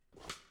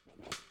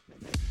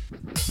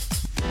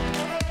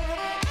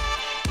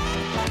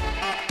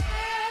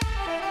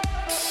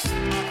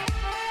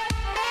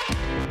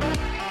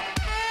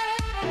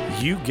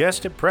You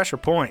guessed it, Pressure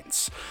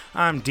Points.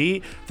 I'm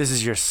D. This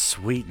is your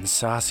sweet and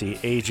saucy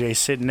AJ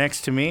sitting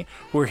next to me.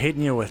 We're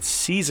hitting you with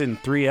Season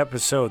 3,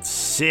 Episode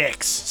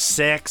 6,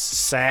 Sex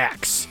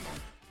Sacks.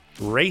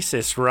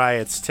 Racist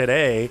riots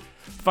today.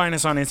 Find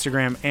us on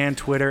Instagram and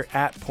Twitter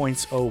at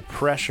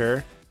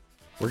PointsOPressure.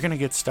 We're going to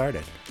get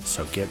started,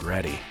 so get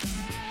ready.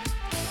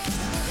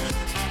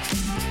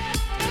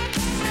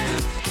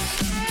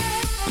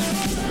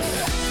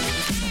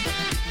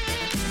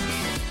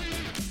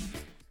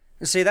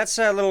 See, that's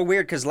a little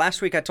weird because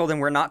last week I told him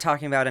we're not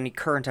talking about any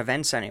current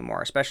events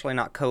anymore, especially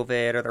not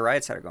COVID or the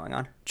riots that are going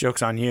on.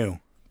 Joke's on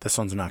you. This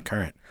one's not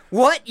current.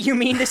 What? You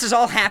mean this has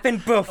all happened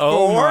before?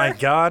 Oh my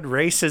God,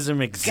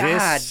 racism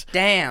exists. God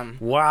damn.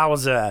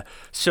 Wowza.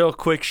 So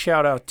quick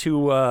shout out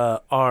to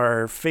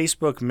our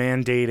Facebook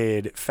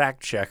mandated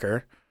fact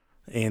checker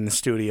in the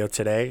studio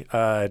today,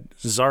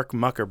 Zark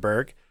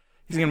Muckerberg.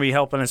 He's going to be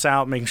helping us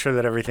out, making sure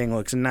that everything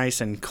looks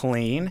nice and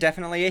clean.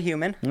 Definitely a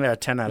human. Yeah,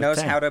 10 out of 10.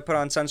 Knows how to put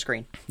on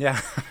sunscreen.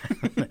 Yeah.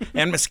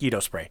 And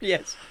mosquito spray.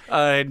 Yes.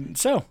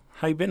 So,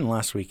 how you been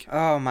last week?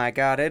 Oh my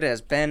God, it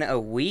has been a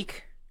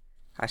week.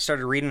 I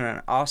started reading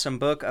an awesome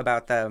book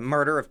about the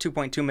murder of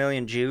 2.2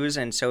 million Jews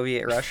in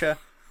Soviet Russia.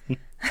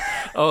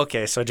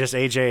 Okay, so just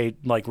AJ,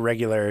 like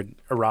regular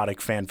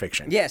erotic fan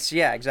fiction. Yes,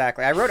 yeah,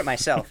 exactly. I wrote it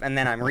myself, and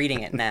then I'm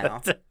reading it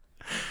now.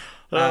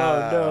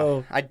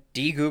 No. I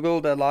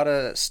de-Googled a lot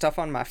of stuff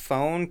on my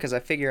phone because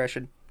I figure I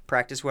should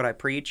practice what I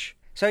preach.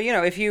 So,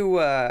 if you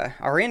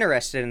are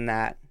interested in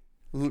that,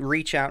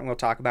 reach out and we'll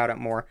talk about it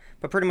more.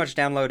 But pretty much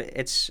download it.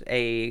 It's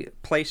a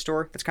Play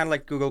Store that's kind of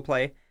like Google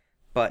Play,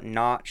 but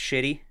not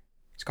shitty.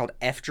 It's called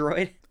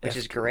F-Droid, which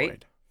is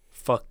great.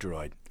 Fuck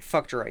Droid.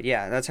 Fuck Droid,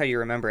 yeah, that's how you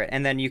remember it.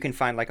 And then you can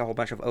find like a whole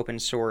bunch of open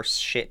source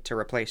shit to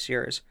replace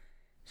yours.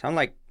 So I'm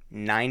like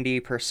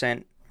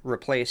 90%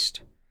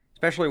 replaced,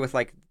 especially with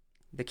like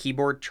the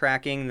keyboard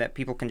tracking that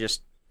people can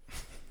just...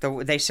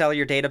 They sell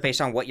your data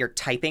based on what you're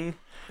typing,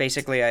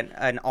 basically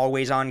an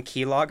always-on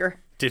keylogger.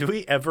 Did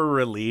we ever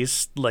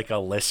release like a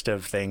list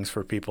of things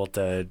for people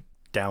to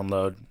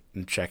download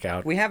and check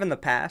out? We have in the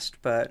past,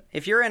 but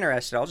if you're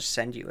interested, I'll just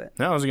send you it.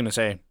 No, I was going to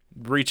say,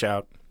 reach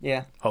out.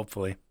 Yeah.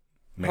 Hopefully.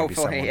 Maybe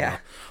Hopefully, yeah.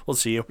 We'll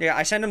see you. Yeah,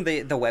 I send them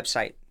the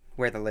website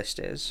where the list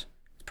is.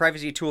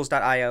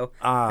 PrivacyTools.io,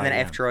 and then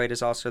F-Droid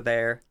is also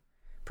there.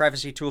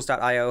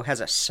 PrivacyTools.io has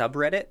a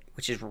subreddit,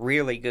 which is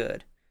really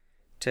good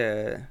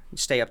to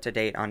stay up to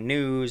date on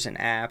news and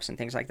apps and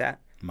things like that.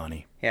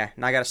 Money. Yeah,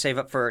 and I got to save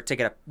up to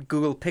get a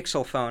Google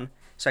Pixel phone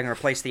so I can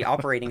replace the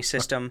operating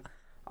system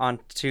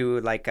onto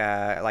like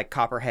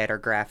Copperhead or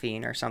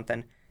Graphene or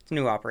something. It's a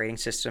new operating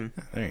system.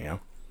 There you go.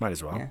 Might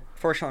as well. Yeah.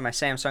 Fortunately, my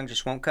Samsung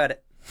just won't cut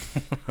it.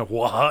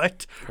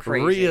 What?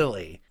 Crazy.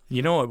 Really?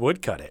 You know what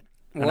would cut it?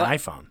 An What?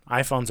 iPhone.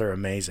 iPhones are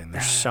amazing.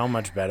 They're so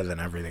much better than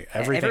everything.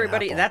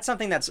 Everybody, Apple. that's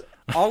something that's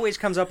always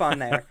comes up on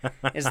there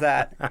is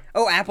that,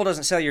 Apple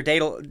doesn't sell your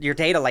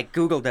data like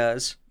Google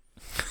does.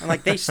 I'm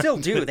like, they still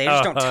do. They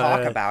just don't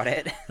talk about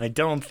it. I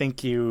don't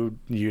think you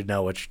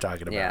know what you're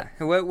talking about. Yeah.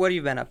 What have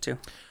you been up to?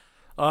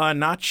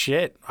 Not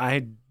shit.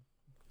 I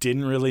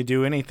didn't really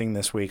do anything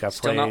this week.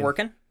 Still not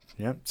working?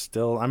 Yep,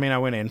 still. I mean, I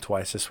went in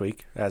twice this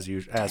week, as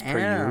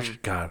per usual.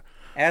 God.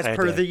 As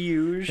per the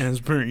usual.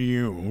 As per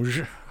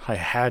usual. I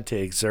had to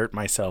exert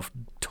myself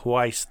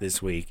twice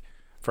this week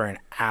for an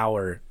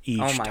hour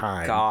each time. Oh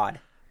my God.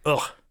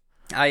 Ugh.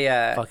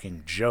 I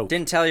fucking joke.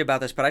 didn't tell you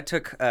about this, but I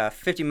took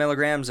 50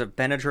 milligrams of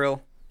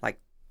Benadryl like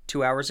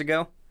 2 hours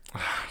ago.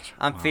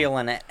 I'm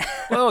feeling it.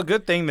 Well, a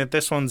good thing that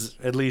this one's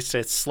at least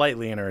a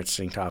slightly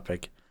interesting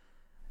topic,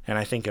 and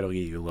I think it'll get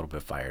you a little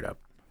bit fired up.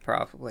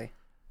 Probably.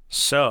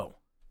 So,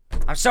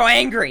 I'm so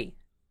angry.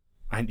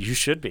 You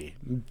should be.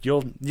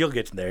 You'll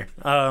get there.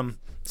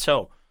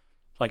 So,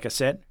 like I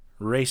said,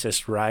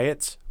 racist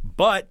riots,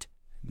 but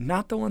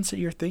not the ones that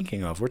you're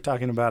thinking of. We're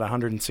talking about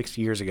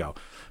 160 years ago.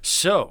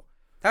 So,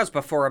 that was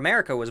before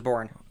America was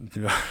born.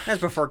 That was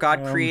before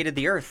God created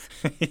the earth.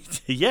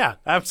 Yeah,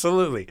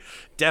 absolutely.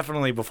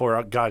 Definitely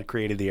before God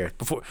created the earth.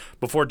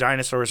 Before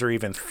dinosaurs are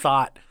even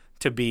thought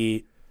to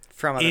be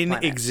From other in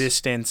planets.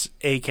 existence,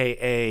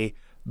 aka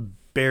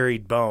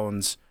buried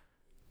bones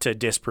to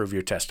disprove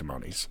your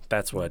testimonies.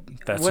 That's what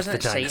the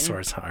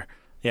dinosaurs are.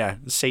 Yeah,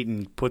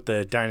 Satan put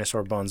the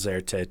dinosaur bones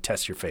there to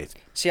test your faith.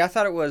 See, I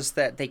thought it was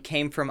that they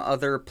came from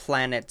other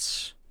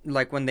planets,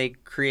 like when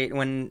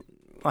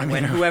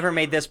whoever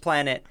made this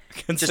planet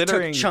just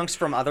took chunks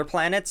from other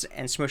planets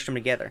and smushed them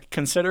together.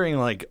 Considering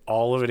like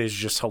all of it is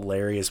just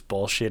hilarious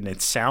bullshit, and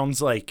it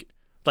sounds like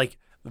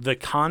the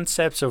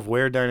concepts of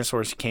where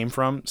dinosaurs came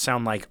from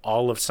sound like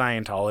all of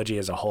Scientology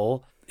as a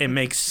whole. It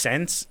makes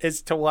sense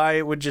as to why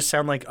it would just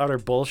sound like utter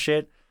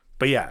bullshit.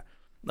 But yeah,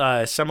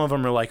 some of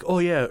them are like, oh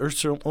yeah,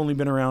 Earth's only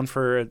been around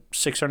for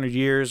 600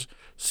 years.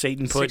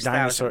 Satan put 6,000.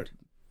 dinosaurs.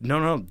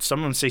 No, some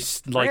of them say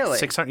like Really?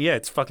 600. Yeah,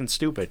 it's fucking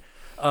stupid.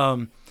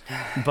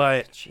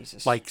 But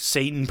Jesus. like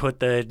Satan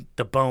put the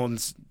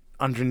bones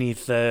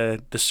underneath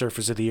the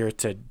surface of the earth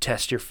to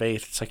test your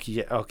faith. It's like,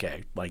 yeah,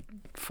 okay, like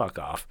fuck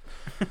off.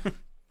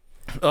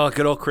 Oh,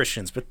 good old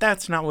Christians. But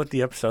that's not what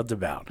the episode's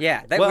about.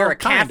 Yeah, we're a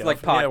Catholic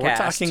podcast. Yeah, we're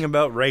talking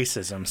about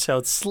racism, so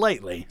it's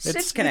slightly.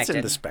 It's connected. It's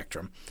in the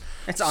spectrum.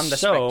 It's on the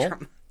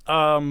spectrum.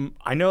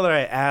 I know that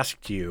I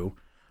asked you,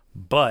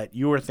 but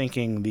you were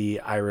thinking the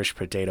Irish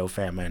potato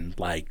famine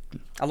like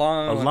a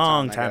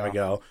long time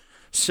ago.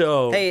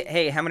 So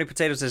hey, how many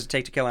potatoes does it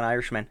take to kill an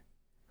Irishman?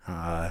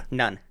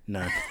 None.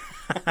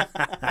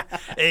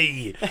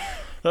 Hey.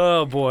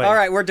 Oh boy. All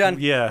right, we're done.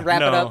 Yeah.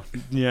 Wrap it up.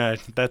 Yeah,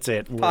 that's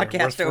it. We're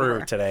through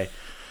over today.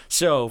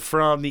 So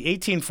from the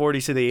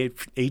 1840s to the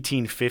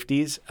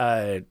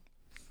 1850s,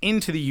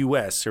 into the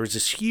U.S., there was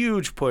this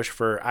huge push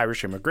for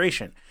Irish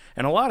immigration.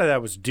 And a lot of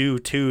that was due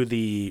to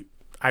the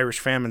Irish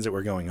famines that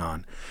were going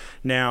on.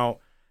 Now,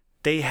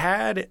 they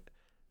had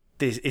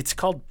this, it's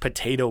called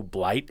potato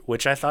blight,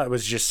 which I thought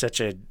was just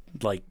such a,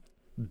 like,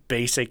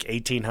 basic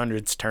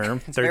 1800s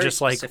term. They're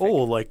just like,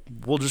 specific.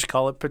 we'll just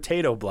call it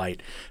potato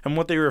blight. And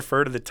what they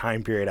refer to the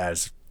time period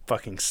as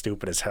fucking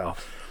stupid as hell.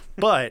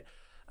 But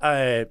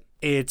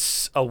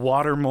it's a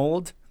water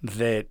mold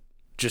that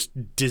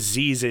just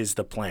diseases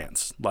the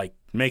plants, like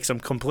makes them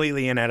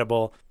completely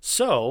inedible.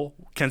 So,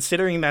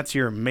 considering that's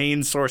your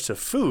main source of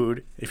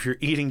food, if you're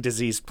eating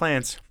diseased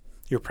plants,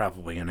 you're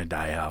probably going to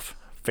die off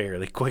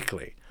fairly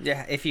quickly.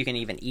 Yeah, if you can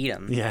even eat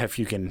them. Yeah, if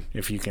you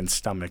can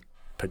stomach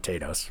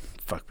potatoes.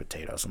 Fuck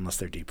potatoes, unless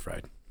they're deep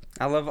fried.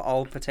 I love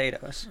all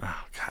potatoes.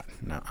 Oh, God.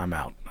 No, I'm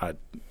out.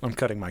 I'm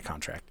cutting my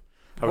contract.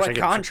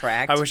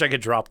 Contract? I wish I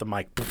could drop the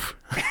mic.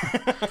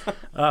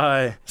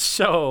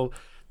 So,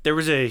 there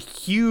was a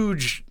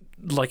huge...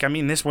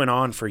 this went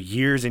on for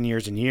years and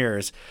years and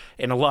years.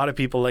 And a lot of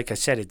people, like I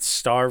said, had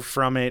starved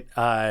from it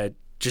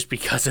just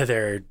because of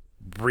their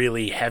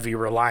really heavy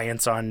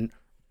reliance on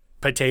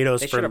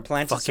potatoes for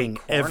fucking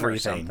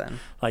everything.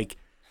 Like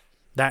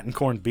that and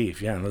corned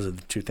beef. Yeah, those are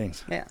the two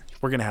things. Yeah.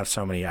 We're going to have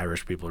so many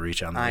Irish people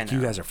reach out and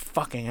you guys are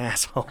fucking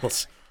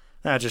assholes.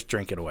 Just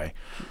drink it away.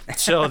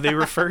 So they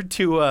referred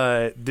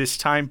to this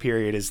time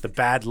period as the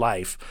bad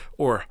life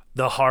or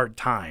the hard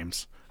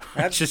times.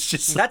 That's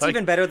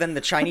even better than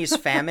the Chinese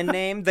famine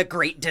name, the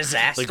Great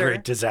Disaster. The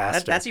Great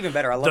Disaster. That's even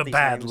better. I love the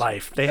bad names.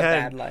 life.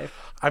 Bad life.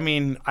 I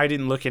mean, I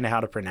didn't look into how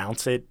to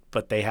pronounce it,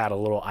 but they had a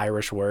little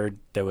Irish word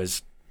that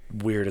was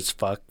weird as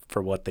fuck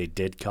for what they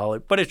did call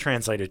it, but it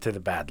translated to the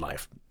bad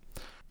life,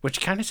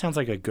 which kind of sounds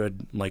like a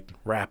good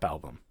rap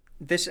album.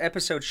 This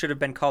episode should have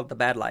been called The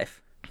Bad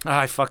Life.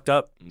 I fucked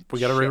up. We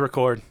got to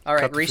re-record. All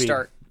right,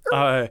 restart.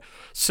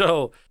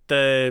 So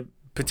the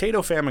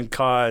potato famine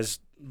caused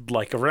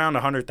around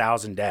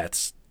 100,000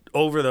 deaths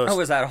over those. Oh,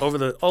 was that all? Over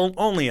the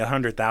only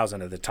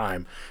 100,000 at the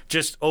time,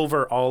 just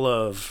over all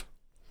of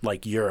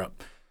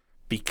Europe,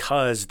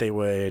 because they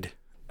would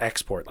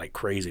export like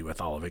crazy with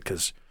all of it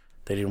because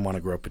they didn't want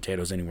to grow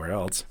potatoes anywhere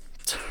else.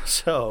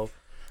 So,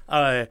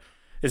 as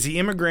the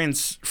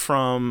immigrants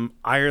from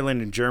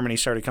Ireland and Germany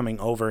started coming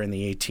over in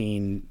the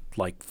 1840s,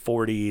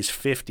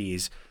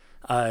 50s,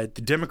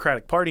 the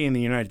Democratic Party in the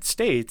United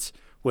States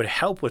would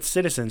help with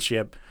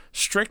citizenship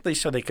strictly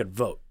so they could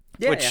vote.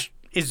 Which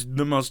is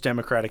the most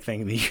democratic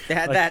thing in the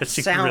that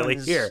sounds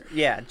really hear.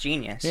 Yeah,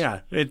 genius.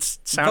 Yeah, it's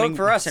sounding... Vote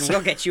for us and we'll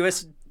get you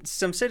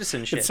some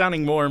citizenship. It's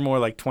sounding more and more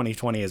like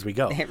 2020 as we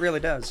go. It really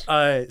does.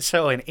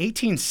 So in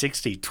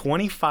 1860,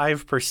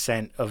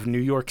 25% of New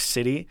York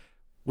City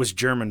was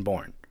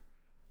German-born.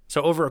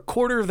 So over a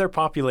quarter of their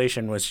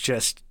population was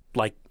just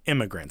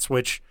immigrants,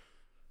 which...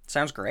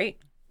 Sounds great.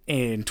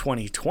 In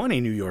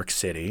 2020 New York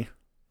City...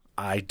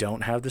 I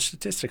don't have the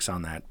statistics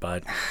on that,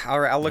 but... All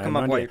right, I'll look them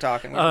up while you're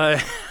talking.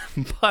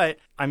 But,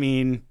 I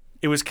mean,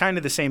 it was kind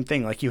of the same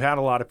thing. You had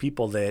a lot of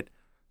people that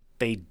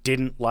they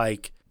didn't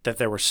like that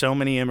there were so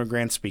many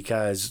immigrants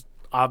because,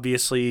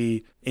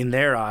 obviously, in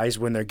their eyes,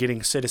 when they're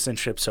getting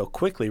citizenship so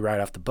quickly right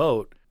off the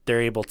boat,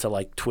 they're able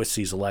to, twist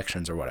these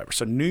elections or whatever.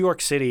 So New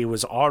York City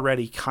was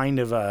already kind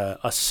of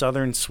a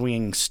southern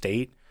swinging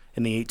state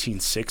in the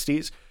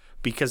 1860s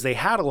because they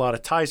had a lot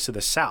of ties to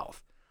the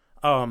South.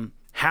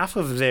 Half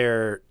of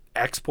their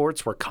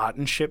exports were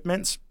cotton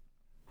shipments.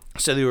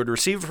 So they would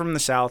receive it from the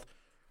South,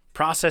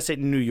 process it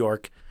in New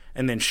York,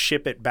 and then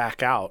ship it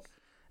back out.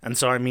 And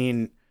so, I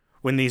mean,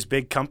 when these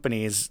big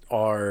companies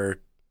are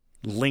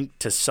linked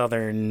to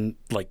Southern,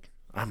 I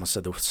almost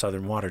said the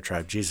Southern Water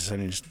Tribe. Jesus, I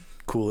didn't just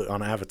cool it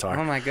on Avatar.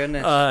 Oh, my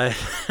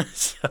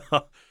goodness.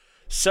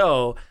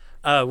 So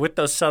with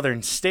those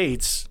Southern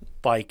states,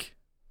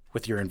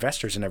 with your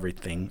investors and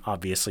everything,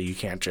 obviously you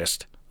can't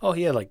just,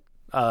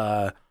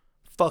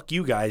 fuck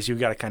you guys, you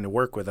got to kind of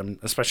work with them,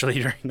 especially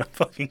during the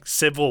fucking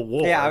Civil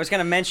War. Yeah, I was going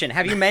to mention.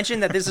 Have you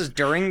mentioned that this is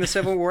during the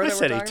Civil War? I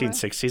said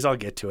 1860s. I'll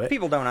get to it.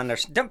 People don't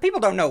understand. People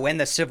don't know when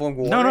the Civil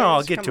War. No, is.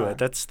 I'll get to it.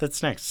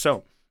 That's next.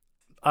 So,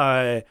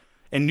 in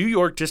New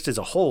York, just as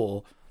a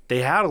whole,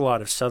 they had a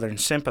lot of Southern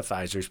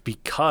sympathizers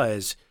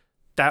because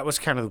that was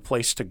kind of the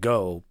place to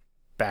go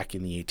back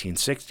in the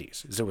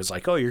 1860s. Is it was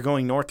you're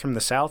going north from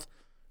the South,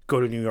 go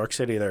to New York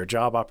City. There are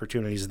job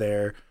opportunities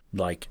there.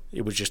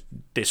 It was just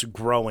this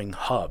growing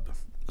hub.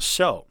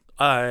 So,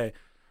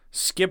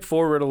 skip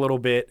forward a little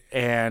bit,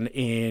 and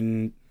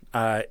in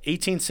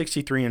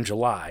 1863 in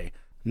July,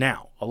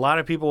 Now, a lot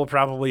of people will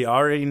probably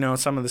already know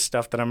some of the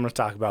stuff that I'm going to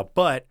talk about,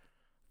 but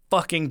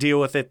fucking deal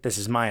with it. This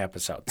is my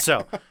episode.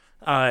 So,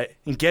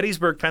 in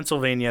Gettysburg,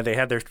 Pennsylvania, they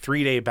had their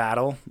 3-day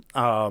battle.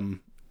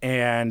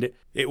 And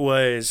it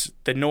was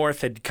the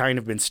North had kind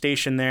of been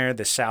stationed there.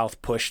 The South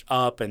pushed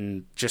up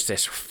and just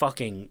this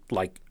fucking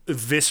like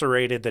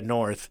eviscerated the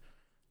North.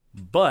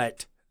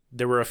 But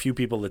there were a few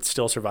people that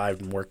still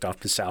survived and worked off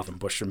the South and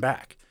pushed them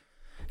back.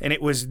 And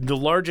it was the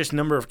largest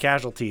number of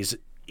casualties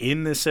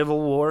in the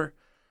Civil War.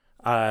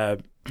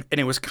 And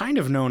it was kind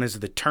of known as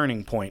the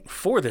turning point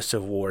for the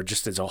Civil War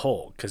just as a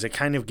whole, because it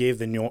kind of gave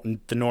the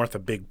North a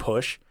big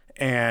push.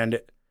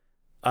 And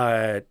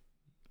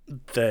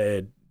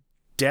the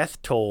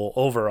death toll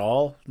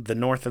overall, the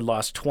North had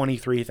lost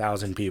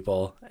 23,000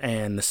 people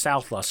and the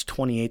South lost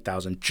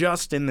 28,000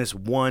 just in this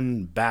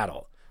one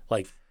battle.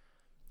 Like,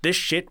 this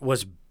shit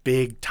was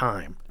big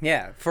time.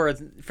 Yeah, for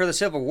the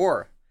Civil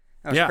War.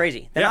 That was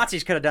crazy. The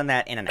Nazis could have done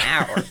that in an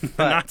hour. The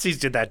Nazis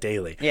did that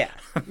daily. Yeah.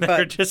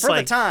 They're just for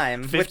like the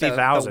time,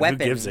 50,000. Who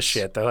gives a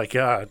shit? They're like,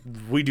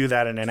 we do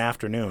that in an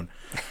afternoon.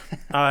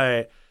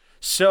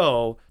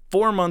 So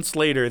 4 months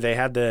later, they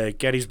had the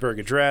Gettysburg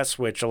Address,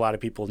 which a lot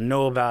of people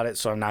know about it,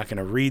 so I'm not going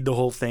to read the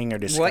whole thing or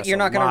discuss What? You're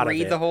not going to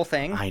read the whole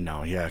thing? I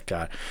know, yeah,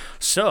 God.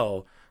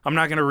 So I'm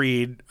not going to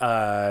read,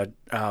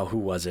 who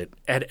was it?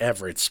 Ed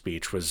Everett's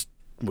speech,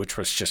 which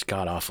was just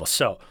god-awful.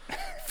 So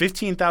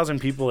 15,000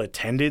 people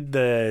attended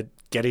the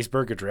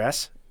Gettysburg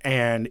Address,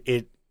 and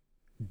it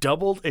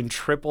doubled and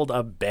tripled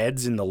up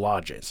beds in the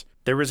lodges.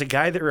 There was a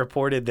guy that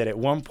reported that at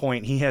one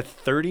point he had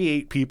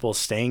 38 people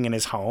staying in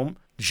his home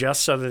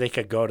just so that they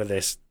could go to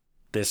this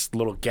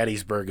little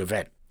Gettysburg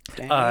event.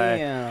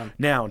 Damn.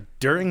 Now,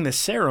 during the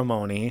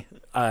ceremony,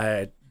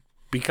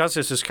 because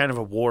this is kind of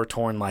a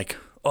war-torn, like,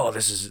 oh,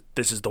 this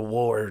is the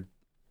war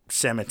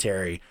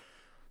cemetery,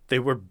 they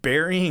were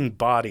burying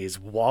bodies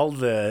while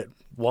the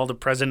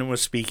president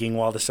was speaking,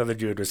 while this other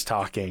dude was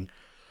talking,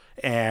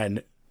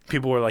 and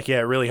people were like, yeah,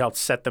 it really helped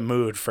set the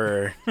mood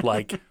for,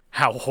 like,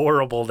 how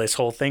horrible this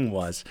whole thing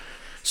was.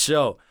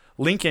 So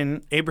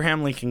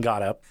Abraham Lincoln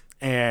got up,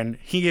 and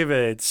he gave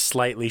a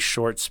slightly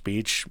short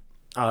speech.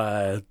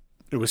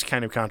 It was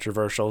kind of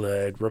controversial.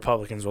 The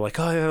Republicans were like,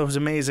 oh, yeah, it was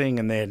amazing.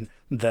 And then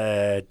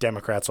the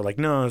Democrats were like,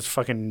 no, it's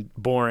fucking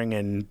boring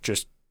and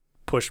just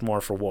pushed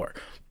more for war.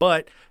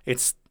 But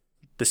it's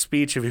the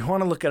speech, if you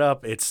want to look it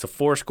up, it's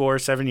the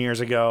 7 years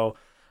ago.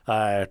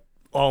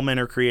 All men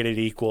are created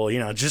equal.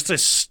 Just a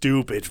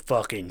stupid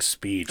fucking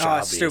speech,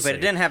 obviously. Stupid.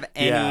 It didn't have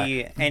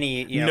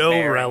any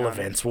no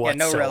relevance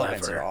whatsoever. Yeah, no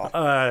relevance at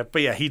all.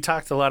 But yeah, he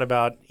talked a lot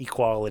about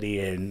equality,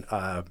 and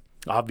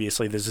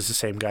obviously this is the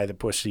same guy that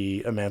pushed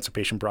the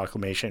Emancipation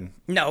Proclamation.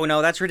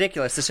 No, that's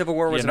ridiculous. The Civil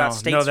War was about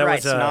states'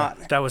 rights,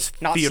 that was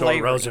not Theodore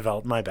slavery.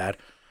 Roosevelt. My bad.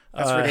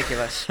 That's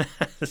ridiculous.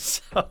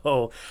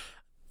 So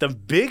the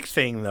big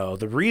thing, though,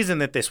 the reason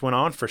that this went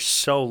on for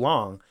so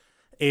long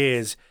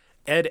is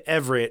Ed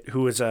Everett,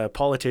 who is a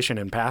politician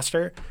and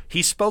pastor,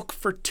 he spoke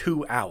for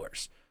 2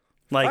 hours.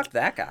 Like, fuck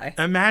that guy.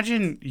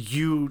 Imagine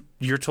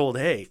you're told,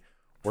 hey,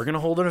 we're going to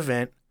hold an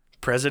event.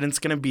 President's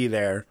going to be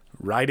there.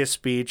 Write a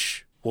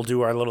speech. We'll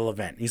do our little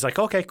event. He's like,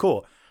 okay,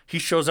 cool. He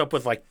shows up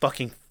with like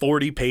fucking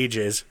 40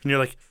 pages. And you're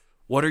like,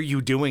 what are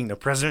you doing? The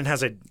president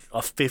has a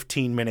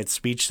 15-minute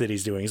speech that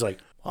he's doing. He's like,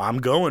 well, I'm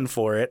going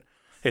for it.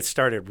 It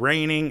started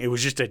raining. It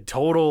was just a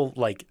total,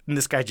 like, and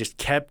this guy just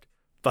kept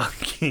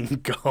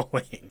fucking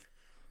going.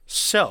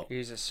 So,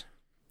 Jesus.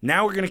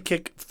 Now we're going to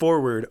kick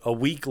forward a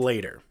week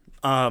later.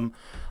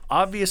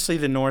 Obviously,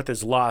 the North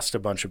has lost a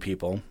bunch of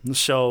people,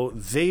 so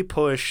they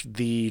push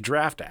the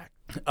Draft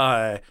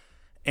Act.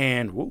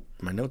 And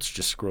my notes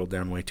just scrolled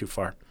down way too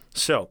far.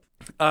 So,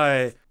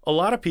 a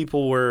lot of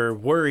people were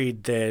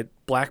worried that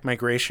black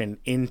migration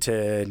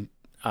into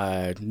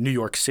New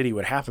York City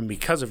would happen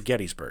because of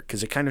Gettysburg,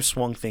 because it kind of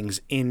swung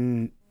things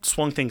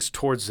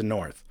towards the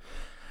North.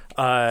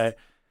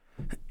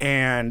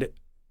 And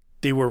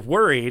they were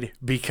worried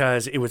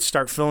because it would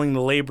start filling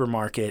the labor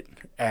market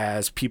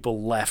as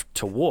people left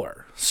to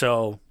war.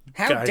 So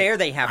how dare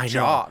they have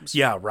jobs?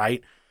 Yeah,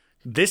 right.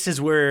 This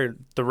is where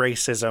the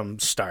racism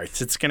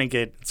starts. It's gonna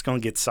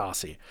get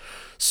saucy.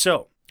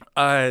 So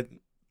they're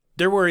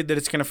worried that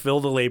it's gonna fill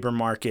the labor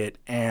market,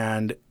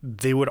 and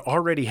they would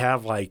already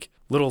have like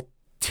little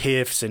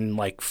tiffs and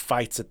like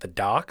fights at the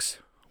docks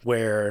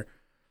where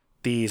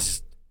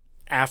these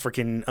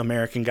African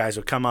American guys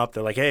would come up.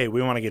 They're like, hey,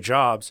 we want to get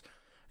jobs.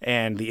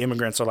 And the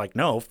immigrants are like,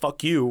 no,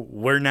 fuck you.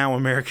 We're now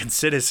American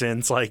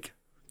citizens. Like,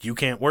 you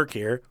can't work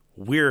here.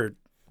 We're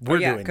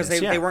doing this. Because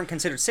they weren't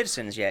considered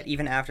citizens yet,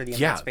 even after the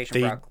Emancipation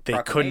Proclamation.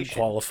 They couldn't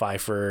qualify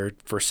for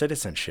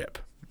citizenship.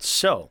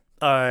 So,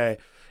 in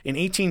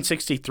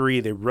 1863,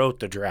 they wrote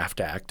the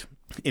Draft Act.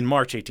 In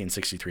March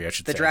 1863, I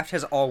should say. The draft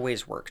has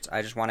always worked.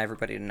 I just want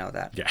everybody to know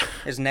that. Yeah.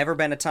 There's never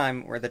been a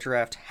time where the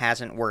draft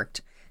hasn't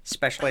worked,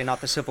 especially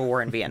not the Civil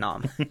War in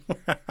Vietnam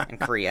and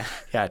Korea.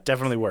 Yeah, it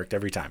definitely worked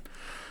every time.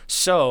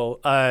 So,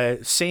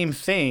 same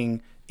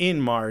thing, in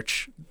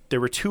March,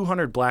 there were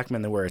 200 black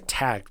men that were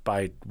attacked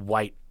by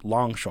white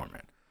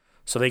longshoremen.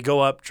 So they go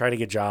up, try to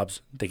get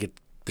jobs, they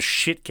get the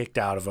shit kicked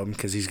out of them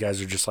because these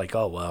guys are just like,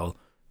 oh, well,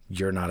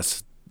 you're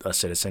not a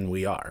citizen.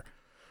 We are.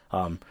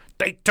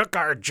 They took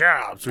our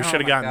jobs. We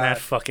should have gotten that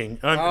fucking...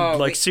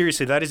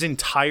 seriously, that is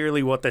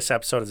entirely what this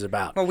episode is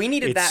about. Well, we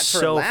needed that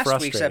for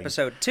last week's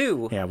episode,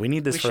 too. Yeah, we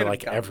need this for,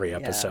 like, every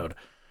episode.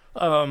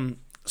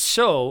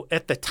 So,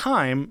 at the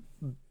time,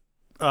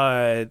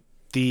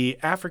 the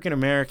African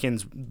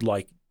Americans,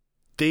 like,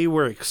 they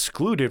were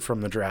excluded from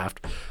the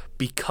draft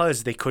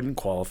because they couldn't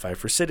qualify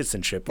for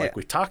citizenship, like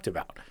we talked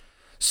about.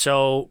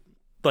 So,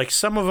 like,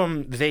 some of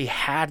them, they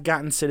had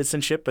gotten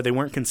citizenship, but they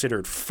weren't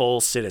considered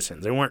full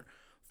citizens. They weren't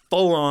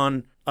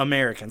full-on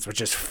Americans,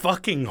 which is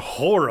fucking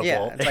horrible.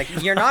 Yeah, it's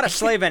like, you're not a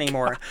slave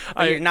anymore,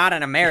 but you're not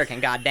an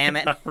American,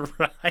 goddammit.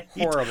 Right.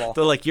 Horrible.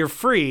 They're like, you're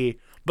free,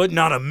 but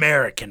not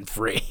American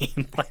free.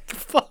 Like,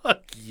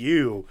 fuck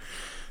you.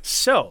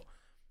 So,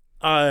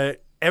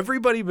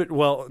 everybody,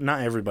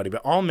 not everybody,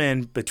 but all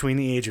men between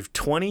the age of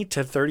 20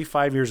 to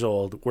 35 years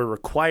old were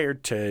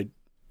required to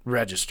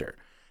register.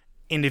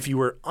 And if you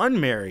were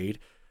unmarried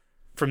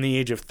from the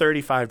age of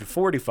 35 to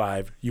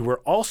 45, you were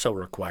also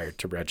required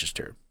to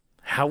register.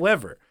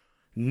 However,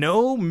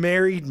 no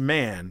married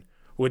man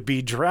would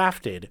be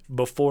drafted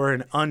before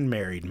an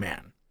unmarried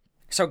man.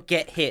 So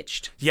get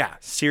hitched. Yeah,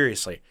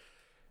 seriously.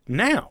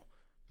 Now,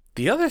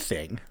 the other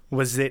thing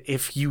was that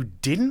if you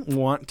didn't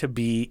want to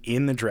be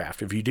in the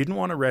draft, if you didn't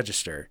want to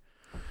register,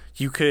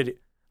 you could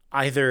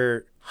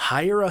either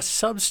hire a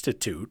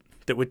substitute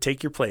that would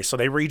take your place. So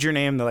they read your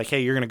name, they're like,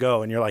 hey, you're going to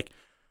go. And you're like,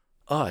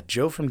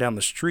 Joe from down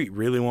the street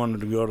really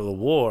wanted to go to the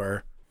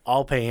war.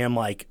 I'll pay him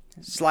like...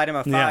 Slide him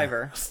a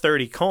 $5.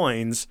 30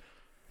 coins.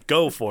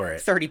 Go for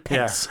it. 30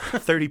 pence. Yeah,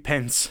 30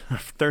 pence.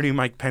 30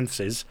 Mike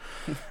Pences.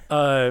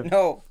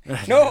 No,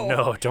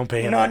 don't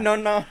pay him.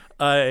 No.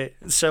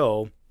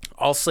 So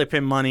I'll slip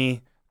him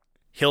money.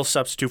 He'll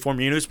substitute for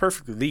me. And it was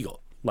perfectly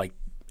legal. Like,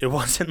 it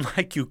wasn't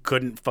like you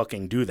couldn't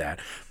fucking do that.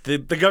 The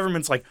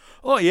government's like,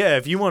 oh yeah,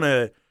 if you want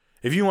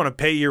to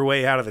pay your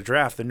way out of the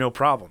draft, then no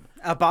problem.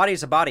 A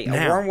body's a body.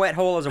 A warm, wet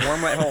hole is a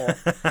warm, wet hole.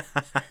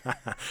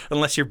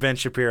 Unless you're Ben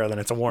Shapiro, then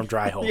it's a warm,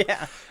 dry hole.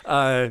 Yeah.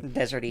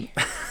 Deserty.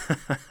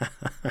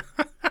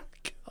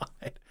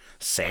 God.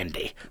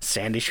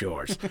 Sandy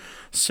shores.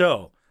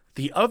 So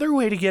the other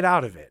way to get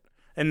out of it,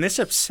 and this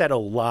upset a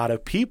lot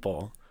of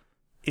people,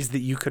 is that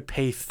you could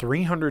pay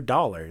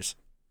 $300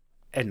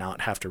 and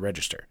not have to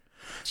register.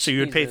 So you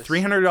would pay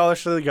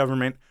 $300 to the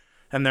government,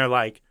 and they're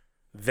like,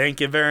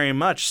 thank you very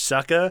much,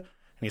 sucker.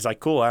 And he's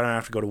like, cool, I don't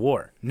have to go to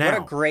war. Now,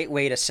 what a great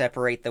way to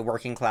separate the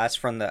working class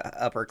from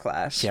the upper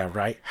class. Yeah,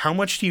 right. How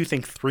much do you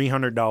think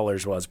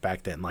 $300 was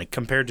back then, like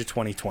compared to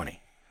 2020?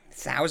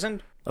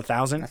 $1,000?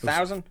 $1,000?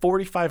 $1,000?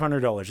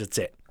 $4,500. That's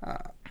it.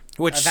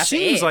 Which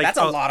seems like that's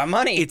a lot of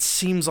money. It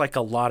seems like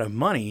a lot of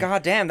money.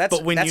 God damn, that's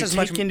as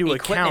much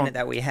equipment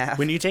that we have.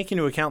 When you take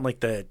into account like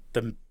the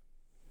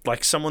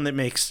like someone that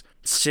makes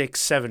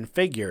 6-7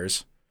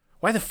 figures,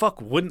 why the fuck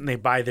wouldn't they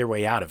buy their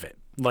way out of it?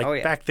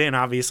 Like back then,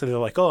 obviously they're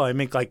like, I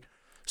make like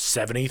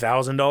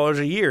 $70,000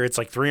 a year. It's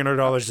like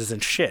 $300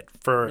 isn't shit.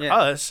 For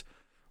us,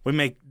 we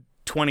make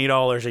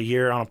 $20 a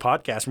year on a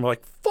podcast, and we're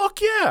like, fuck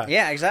yeah.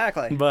 Yeah,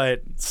 exactly.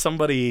 But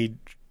somebody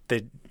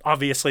that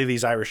obviously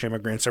these Irish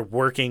immigrants are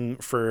working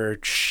for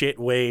shit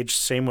wage.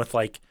 Same with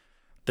like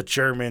the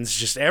Germans.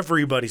 Just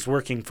everybody's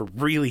working for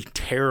really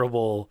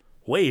terrible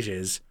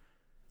wages.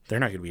 They're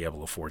not going to be able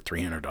to afford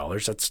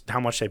 $300. That's how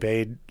much they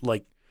paid.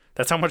 Like,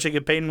 that's how much they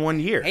get paid in 1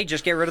 year. Hey,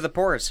 just get rid of the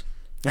pores.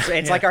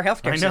 It's like our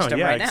healthcare system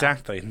right now.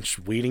 Exactly. And just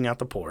weeding out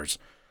the pores.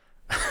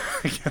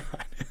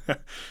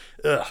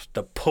 Ugh,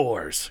 the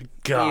pores.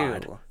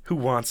 God. Ew. Who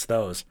wants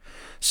those?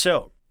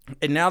 So,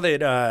 and now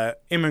that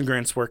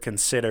immigrants were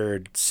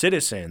considered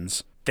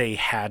citizens, they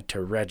had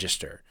to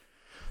register.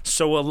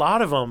 So a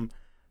lot of them,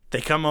 they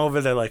come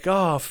over, they're like,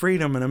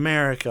 freedom in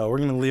America. We're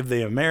going to live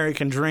the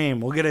American dream.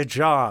 We'll get a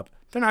job.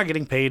 They're not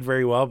getting paid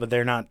very well, but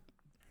they're not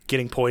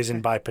getting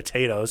poisoned by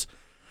potatoes.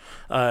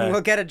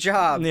 We'll get a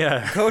job.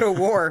 Yeah. Go to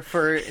war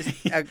for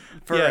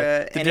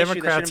the an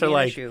Democrats issue are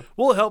like, issue.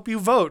 We'll help you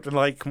vote. And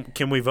like,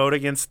 can we vote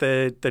against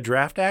the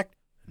Draft Act?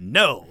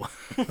 No.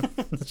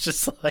 It's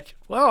just like,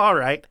 well, all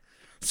right.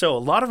 So a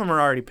lot of them are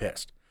already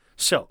pissed.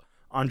 So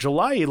on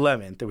July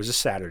 11th, it was a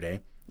Saturday,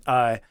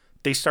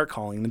 they start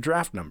calling the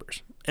draft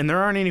numbers. And there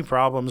aren't any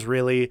problems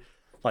really.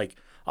 Like,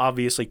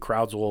 obviously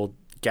crowds will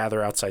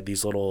gather outside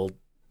these little,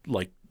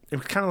 like, it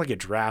was kind of like a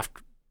draft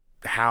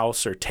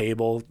house or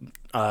table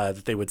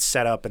that they would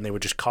set up, and they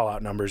would just call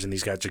out numbers, and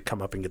these guys would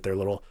come up and get their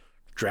little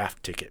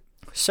draft ticket.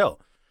 So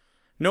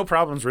no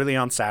problems really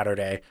on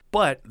Saturday,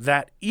 but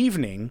that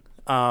evening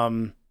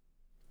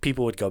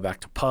people would go back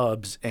to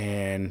pubs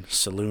and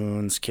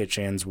saloons,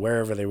 kitchens,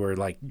 wherever they were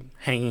like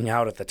hanging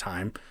out at the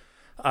time.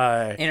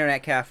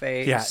 Internet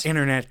cafes. Yeah,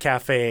 internet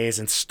cafes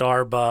and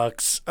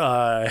Starbucks.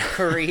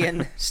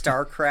 Korean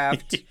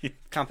StarCraft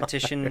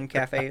competition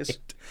cafes.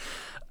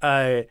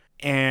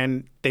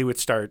 And they would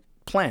start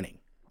planning.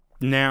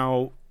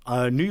 Now,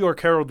 a New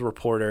York Herald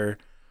reporter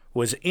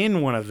was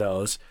in one of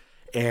those,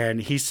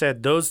 and he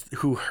said those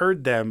who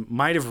heard them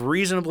might have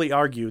reasonably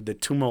argued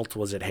that tumult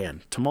was at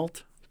hand.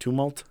 Tumult?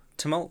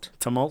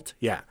 Tumult?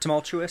 Yeah.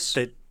 Tumultuous?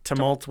 The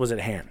tumult was at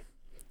hand.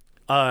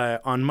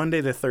 On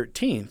Monday the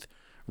 13th,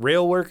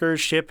 rail workers,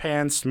 ship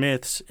hands,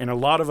 smiths, and a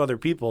lot of other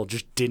people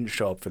just didn't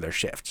show up for their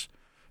shifts.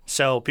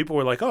 So people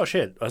were like, oh,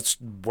 shit,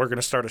 we're going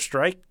to start a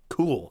strike?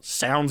 Cool.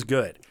 Sounds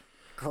good.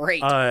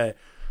 Great.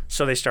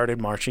 So they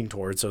started marching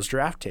towards those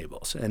draft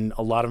tables. And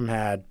a lot of them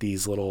had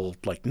these little,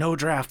 like, no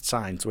draft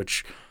signs,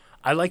 which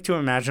I like to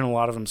imagine a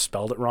lot of them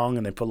spelled it wrong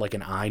and they put, like,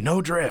 an I.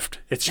 No drift.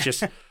 It's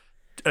just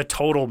a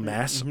total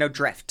mess. No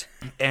drift.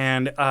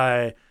 And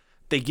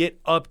they get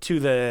up to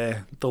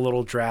the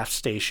little draft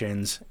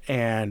stations,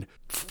 and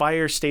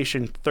Fire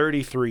Station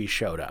 33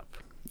 showed up.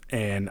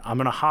 And I'm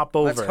going to hop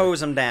over. Let's hose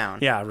them down.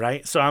 Yeah,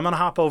 right? So I'm going to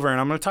hop over,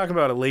 and I'm going to talk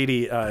about a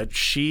lady.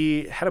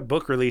 She had a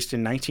book released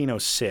in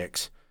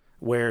 1906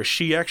 where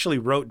she actually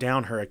wrote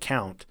down her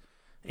account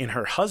in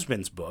her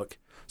husband's book.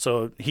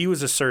 So he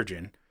was a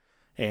surgeon,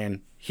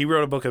 and he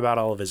wrote a book about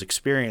all of his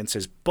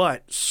experiences,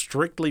 but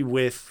strictly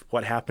with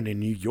what happened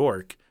in New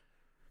York.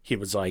 He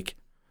was like,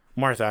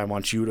 Martha, I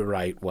want you to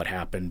write what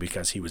happened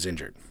because he was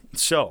injured.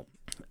 So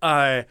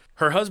her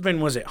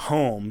husband was at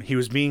home. He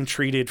was being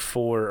treated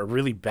for a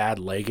really bad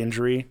leg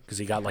injury because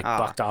he got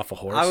bucked off a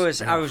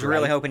horse. I was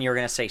really hoping you were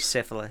going to say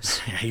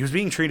syphilis. Yeah, he was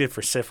being treated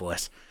for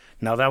syphilis.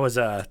 No, that was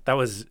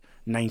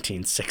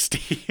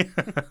 1960.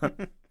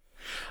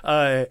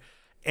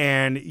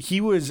 And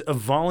he was a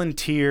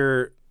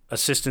volunteer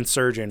assistant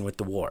surgeon with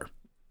the war.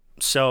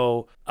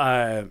 So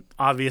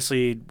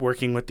obviously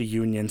working with the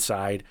Union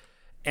side,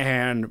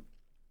 and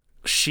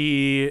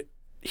she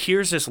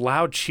hears this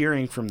loud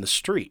cheering from the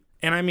street.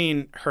 And I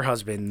mean, her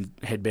husband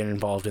had been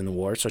involved in the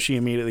war, so she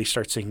immediately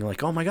starts thinking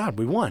like, oh my God,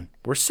 we won.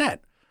 We're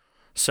set.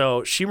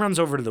 So she runs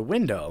over to the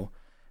window,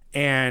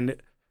 and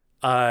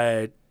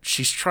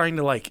she's trying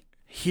to like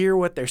hear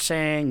what they're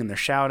saying, and they're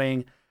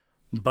shouting,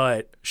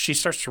 but she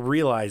starts to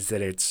realize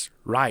that it's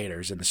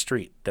rioters in the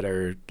street that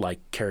are like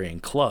carrying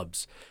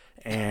clubs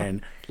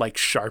and like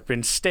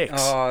sharpened sticks.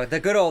 Oh, the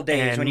good old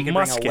days when you could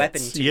muskets. Bring a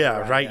weapon to yeah,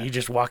 you. right. You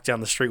just walk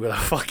down the street with a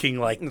fucking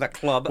like with a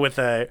club, with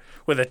a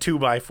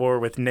 2x4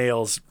 with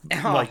nails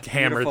like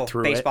hammered beautiful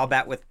through baseball it.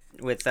 bat with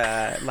like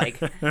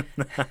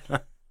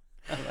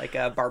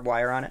like barbed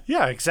wire on it.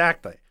 Yeah,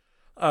 exactly.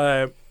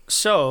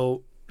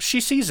 So she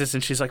sees this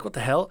and she's like, "What the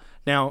hell?"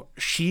 Now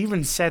she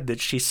even said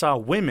that she saw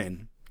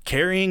women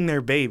carrying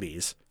their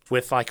babies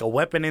with like a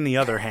weapon in the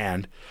other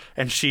hand,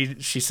 and she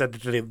said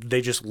that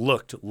they just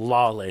looked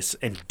lawless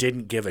and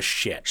didn't give a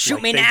shit. Shoot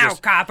like, me now,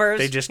 coppers!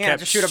 They just yeah, kept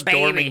just shoot a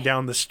storming baby.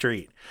 down the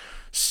street.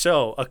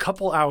 So a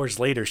couple hours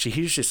later, she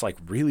hears just like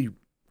really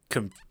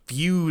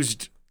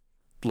confused,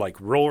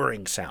 like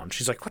roaring sound.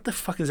 She's like, "What the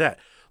fuck is that?"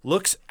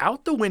 Looks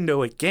out the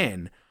window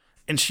again,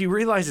 and she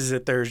realizes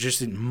that there's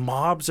just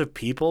mobs of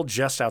people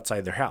just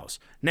outside their house.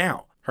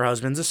 Now, her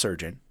husband's a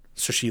surgeon,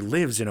 so she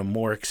lives in a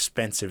more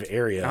expensive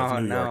area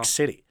of New York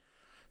City.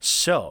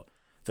 So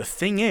the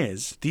thing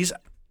is, these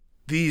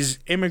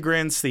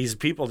immigrants, these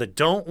people that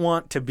don't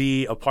want to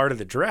be a part of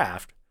the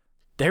draft,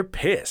 they're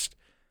pissed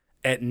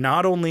at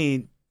not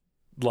only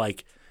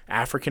like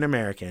African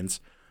Americans,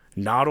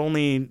 not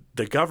only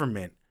the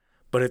government,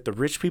 but at the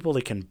rich people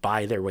that can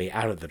buy their way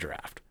out of the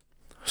draft.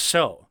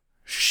 So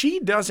she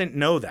doesn't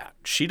know that.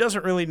 She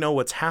doesn't really know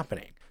what's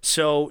happening.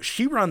 So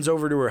she runs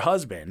over to her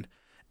husband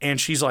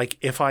and she's like,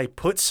 if I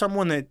put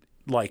someone that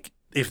like,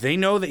 if they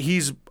know that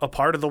he's a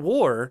part of the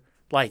war,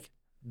 like,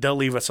 they'll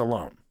leave us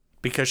alone.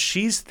 Because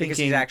she's thinking... Because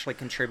he's actually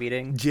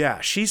contributing?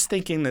 Yeah, she's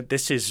thinking that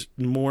this is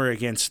more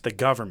against the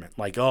government.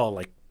 Like, oh,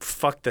 like,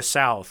 fuck the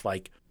South.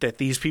 Like, that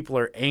these people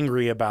are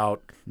angry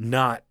about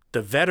not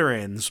the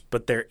veterans,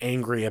 but they're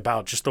angry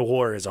about just the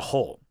war as a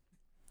whole.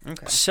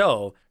 Okay.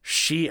 So,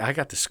 I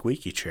got the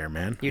squeaky chair,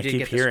 man. You I did keep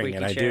get the hearing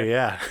squeaky it. chair. I do,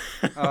 yeah.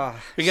 Oh,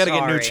 we got to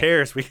get new sorry.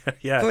 chairs.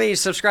 Yeah. Please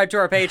subscribe to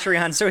our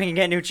Patreon so we can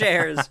get new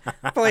chairs.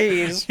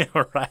 Please.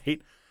 Yeah,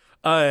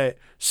 right.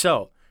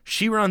 So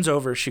she runs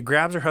over, she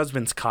grabs her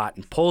husband's cot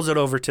and pulls it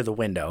over to the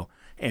window,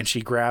 and she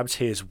grabs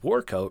his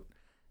war coat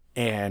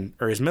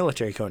or his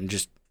military coat and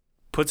just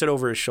puts it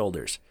over his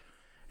shoulders.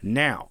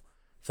 Now,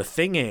 the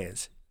thing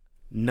is,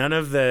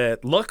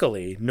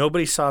 luckily,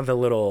 nobody saw the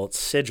little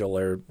sigil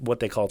or what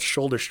they called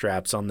shoulder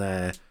straps on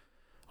the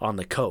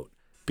coat,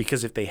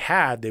 because if they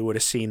had, they would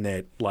have seen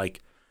that like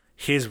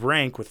his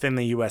rank within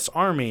the U.S.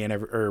 Army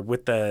or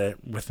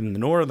within the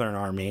Northern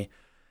Army,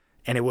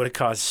 and it would have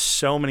caused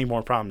so many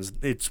more problems.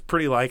 It's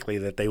pretty likely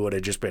that they would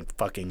have just been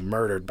fucking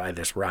murdered by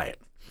this riot.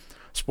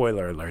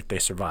 Spoiler alert, they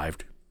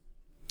survived.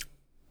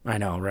 I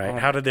know, right?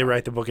 How did they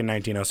write the book in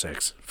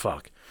 1906?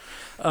 Fuck.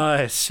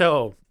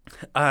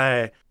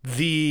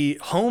 The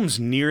homes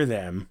near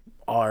them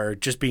are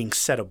just being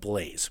set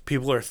ablaze.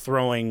 People are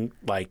throwing,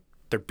 like,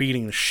 they're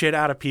beating the shit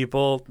out of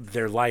people.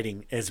 They're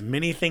lighting as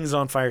many things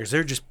on fire because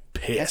they're just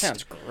pissed. That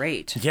sounds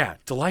great. Yeah,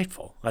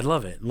 delightful. I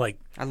love it. Like,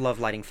 I love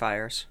lighting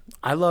fires.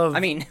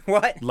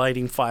 What?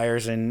 Lighting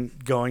fires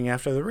and going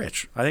after the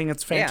rich. I think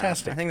it's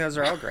fantastic. Yeah, I think those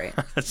are all great.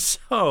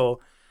 So,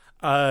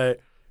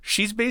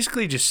 she's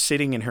basically just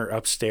sitting in her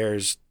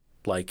upstairs,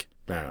 like,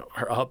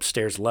 her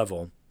upstairs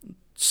level,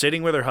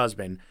 sitting with her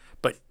husband,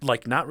 but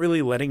like not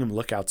really letting him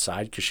look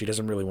outside because she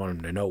doesn't really want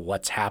him to know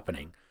what's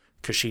happening,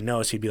 because she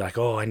knows he'd be like,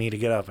 oh, I need to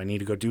get up, I need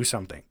to go do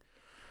something.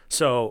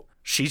 So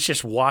she's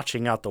just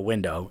watching out the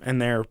window,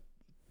 and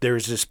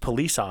there's this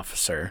police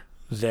officer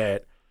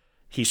that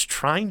he's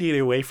trying to get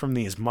away from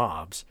these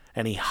mobs,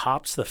 and he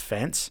hops the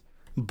fence,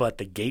 but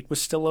the gate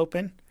was still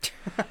open.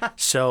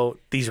 So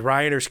these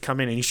rioters come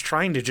in, and he's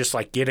trying to just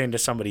like get into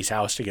somebody's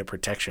house to get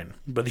protection.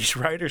 But these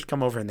rioters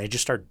come over and they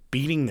just start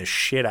beating the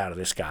shit out of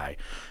this guy.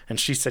 And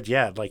she said,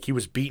 yeah, like he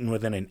was beaten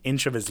within an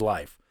inch of his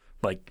life.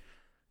 Like,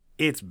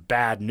 it's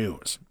bad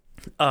news.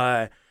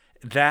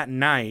 That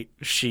night,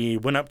 she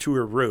went up to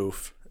her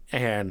roof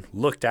and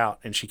looked out,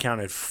 and she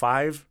counted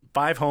five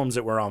homes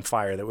that were on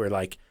fire that were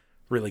like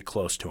really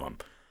close to him.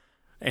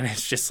 And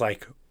it's just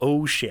like,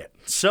 oh shit.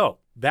 So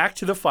back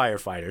to the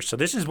firefighters. So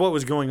this is what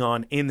was going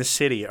on in the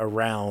city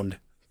around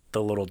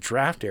the little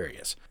draft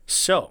areas.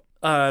 So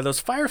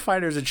those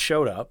firefighters had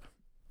showed up,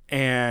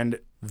 and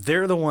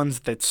they're the ones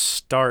that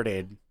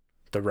started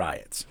the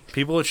riots.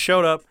 People had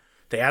showed up.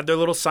 They had their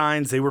little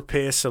signs. They were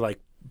pissed. So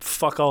like,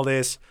 fuck all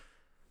this.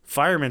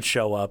 Firemen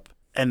show up,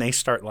 and they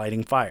start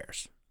lighting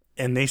fires,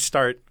 and they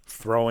start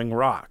throwing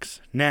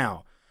rocks.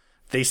 Now,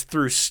 they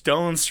threw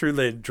stones through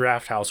the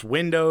draft house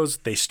windows.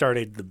 They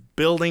started the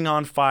building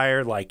on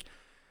fire. Like,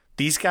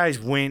 these guys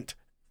went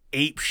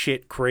ape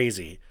shit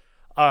crazy.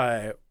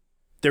 There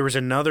was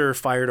another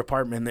fire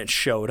department that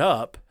showed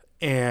up,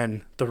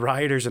 and the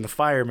rioters and the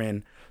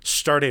firemen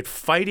started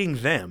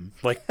fighting them.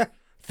 Like,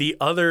 the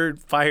other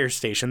fire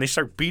station, they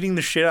start beating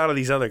the shit out of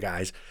these other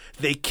guys.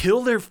 They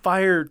kill their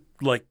fire,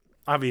 like,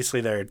 obviously,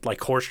 they're like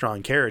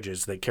horse-drawn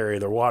carriages that carry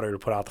their water to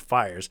put out the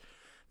fires.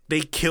 They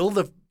kill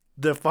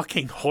the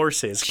fucking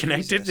horses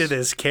connected to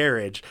this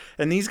carriage,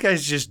 and these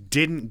guys just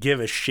didn't give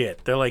a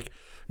shit. They're like,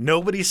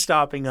 nobody's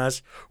stopping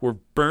us. We're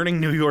burning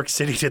New York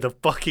City to the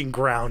fucking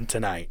ground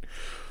tonight.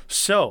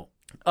 So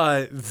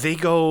they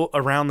go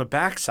around the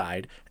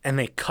backside, and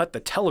they cut the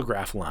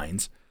telegraph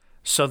lines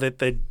so that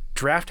the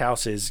draft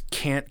houses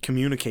can't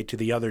communicate to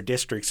the other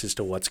districts as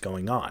to what's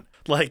going on.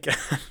 Like,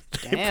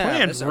 they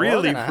planned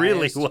really,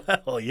 really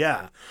well.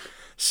 Yeah.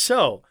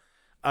 So,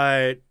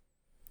 the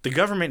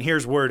government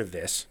hears word of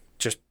this.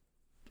 Just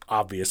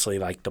obviously,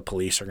 like, the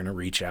police are going to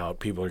reach out.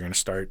 People are going to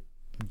start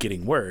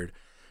getting word.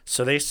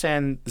 So they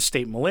send the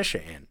state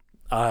militia in.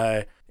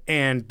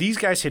 And these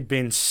guys had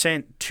been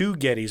sent to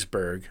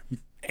Gettysburg.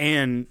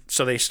 And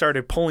so they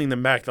started pulling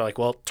them back. They're like,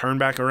 well, turn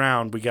back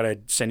around. We got to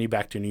send you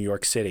back to New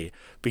York City,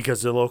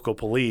 because the local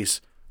police,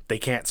 they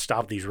can't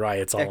stop these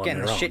riots all on their own.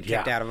 They're getting the shit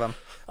kicked out of them.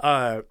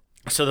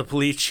 So the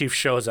police chief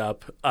shows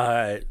up,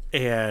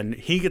 and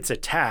he gets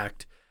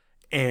attacked,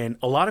 and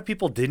a lot of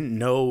people didn't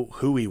know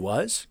who he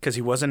was because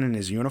he wasn't in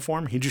his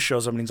uniform. He just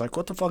shows up, and he's like,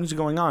 what the fuck is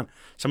going on?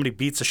 Somebody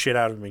beats the shit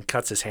out of him and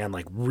cuts his hand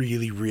like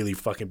really, really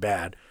fucking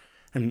bad.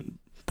 And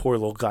poor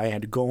little guy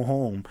had to go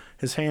home.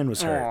 His hand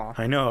was hurt. Aww.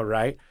 I know,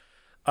 right?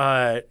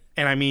 And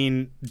I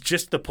mean,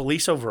 just the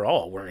police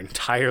overall were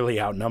entirely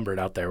outnumbered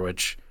out there,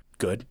 which,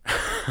 good.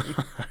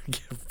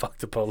 Fuck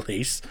the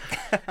police.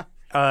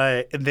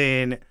 And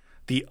then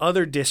the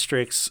other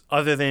districts,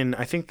 other than,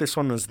 I think this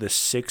one was the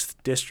 6th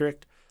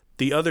district,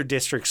 the other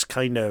districts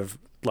kind of,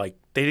 like,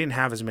 they didn't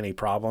have as many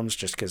problems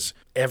just because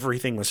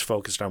everything was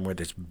focused on where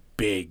this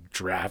big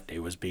draft day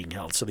was being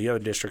held. So the other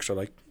districts are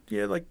like,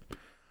 yeah, like,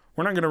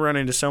 we're not going to run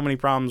into so many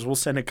problems. We'll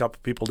send a couple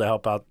people to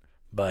help out,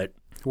 but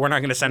we're not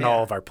going to send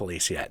all of our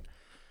police yet.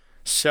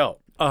 So,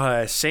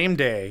 same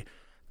day,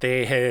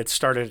 they had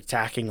started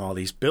attacking all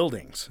these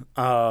buildings.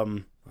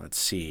 Let's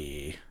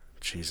see.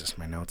 Jesus,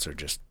 my notes are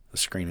just, the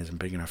screen isn't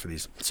big enough for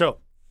these. So,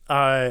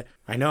 I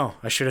know.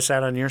 I should have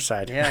sat on your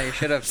side. Yeah, you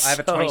should have. I have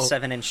a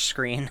 27-inch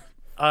screen.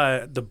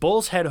 The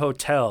Bull's Head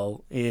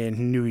Hotel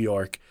in New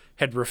York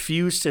had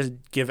refused to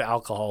give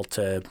alcohol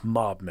to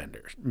mob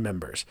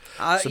members.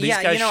 So these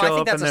guys show I think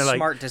up that's and they're a like,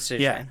 smart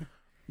decision. Yeah.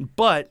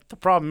 But the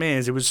problem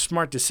is, it was a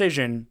smart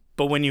decision.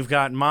 But when you've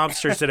got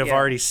mobsters that have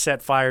already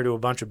set fire to a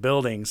bunch of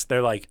buildings,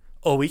 they're like,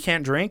 oh, we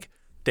can't drink?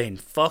 Then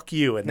fuck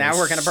you. And now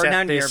we're going to burn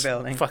down your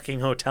building. Fucking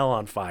hotel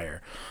on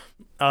fire.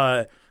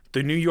 The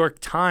New York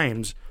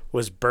Times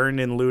was burned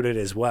and looted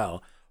as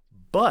well.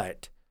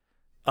 But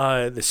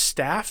the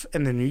staff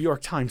and the New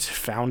York Times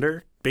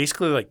founder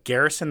basically like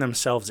garrisoned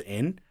themselves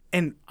in.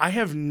 And I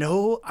have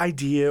no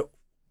idea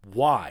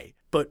why,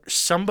 but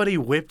somebody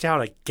whipped out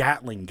a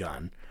Gatling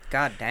gun.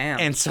 God damn.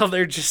 And so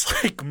they're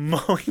just like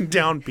mowing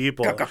down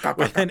people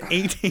with an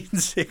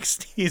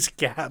 1860s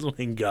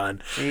Gatling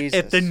gun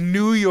at the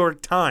New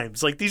York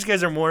Times. Like, these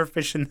guys are more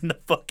efficient than the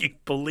fucking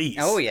police.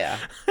 Oh, yeah.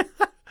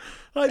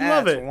 I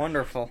love it. That's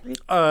wonderful.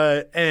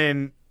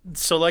 And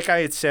so, like I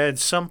had said,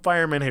 some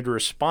firemen had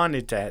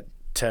responded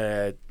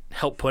to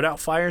help put out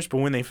fires, but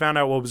when they found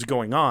out what was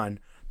going on,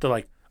 they're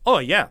like, oh,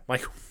 yeah,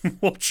 like,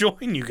 we'll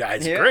join you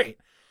guys. Yeah. Great.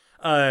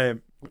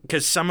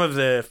 Because some of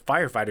the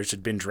firefighters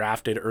had been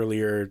drafted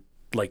earlier,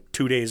 like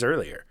 2 days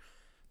earlier.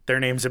 Their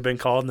names had been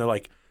called, and they're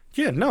like,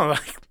 yeah, no,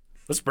 like,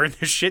 let's burn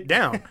this shit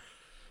down.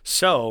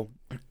 So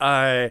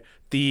the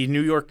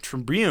New York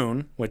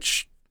Tribune,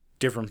 which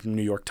different from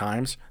New York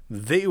Times.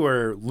 They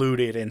were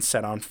looted and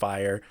set on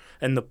fire,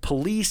 and the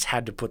police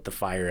had to put the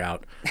fire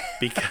out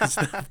because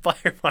the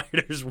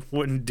firefighters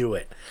wouldn't do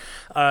it.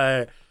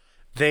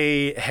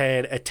 They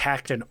had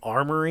attacked an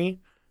armory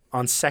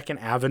on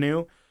 2nd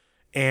Avenue,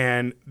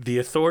 and the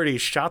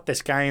authorities shot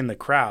this guy in the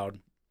crowd,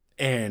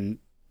 and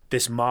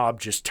this mob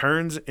just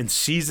turns and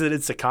sees that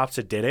it's the cops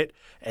that did it,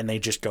 and they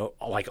just go,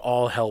 like,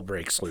 all hell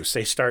breaks loose.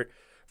 They start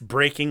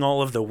breaking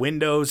all of the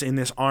windows in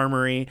this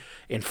armory,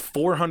 and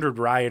 400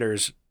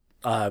 rioters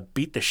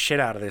beat the shit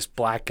out of this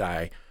black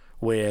guy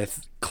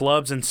with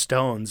clubs and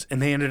stones,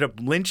 and they ended up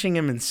lynching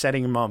him and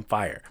setting him on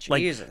fire. Jesus.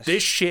 Like,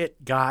 this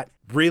shit got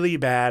really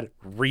bad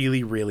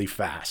really, really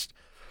fast.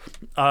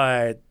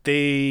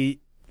 They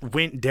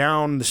went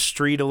down the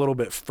street a little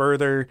bit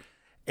further,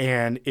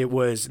 and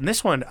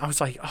this one, I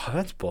was like, oh,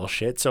 that's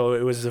bullshit. So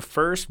it was the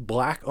first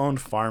black-owned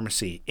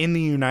pharmacy in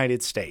the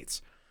United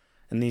States.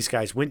 And these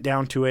guys went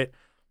down to it.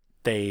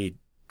 They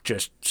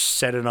just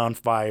set it on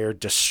fire,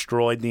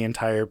 destroyed the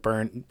entire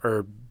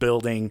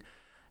building,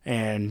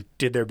 and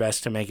did their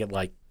best to make it,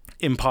 like,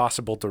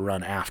 impossible to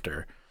run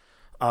after.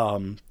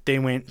 They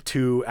went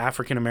to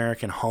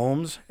African-American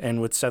homes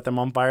and would set them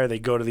on fire. They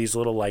go to these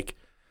little, like,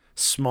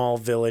 small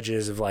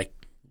villages of, like,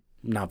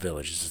 not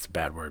villages, it's a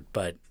bad word,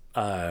 but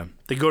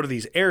they go to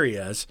these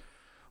areas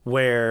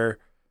where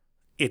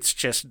it's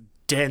just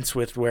dense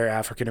with where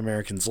African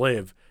Americans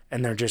live,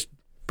 and they're just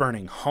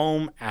burning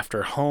home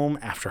after home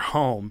after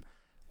home.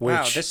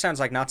 Wow, this sounds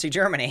like Nazi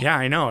Germany. Yeah,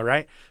 I know,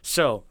 right?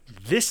 So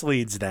this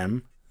leads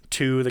them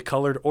to the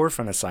Colored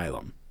Orphan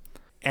Asylum,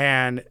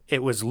 and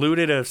it was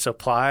looted of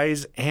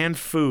supplies and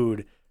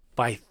food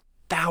by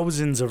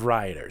thousands of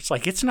rioters.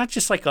 Like, it's not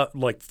just like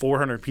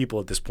 400 people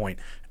at this point.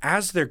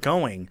 As they're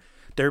going,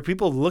 there are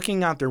people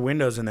looking out their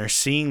windows and they're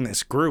seeing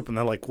this group and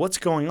they're like, what's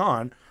going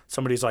on?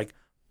 Somebody's like,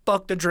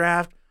 fuck the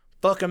draft,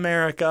 fuck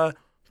America,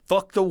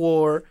 fuck the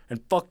war,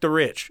 and fuck the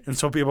rich. And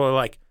so people are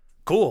like,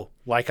 cool,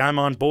 like, I'm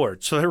on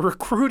board. So they're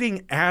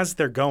recruiting as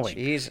they're going.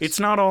 Jesus. It's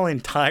not all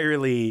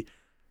entirely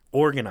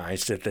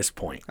organized at this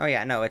point. Oh,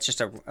 yeah, no, it's just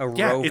a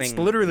Yeah, roving it's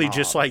literally mob.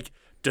 just like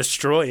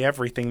destroy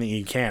everything that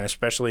you can,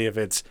 especially if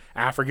it's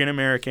African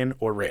American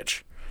or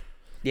rich.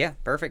 Yeah,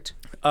 perfect.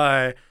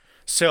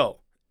 So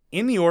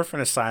in the orphan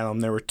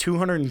asylum, there were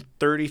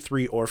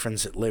 233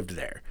 orphans that lived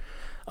there.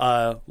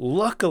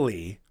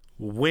 Luckily,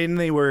 when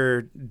they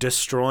were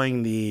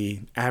destroying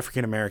the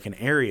African American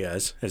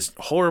areas, as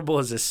horrible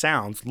as this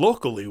sounds,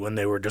 locally when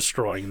they were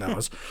destroying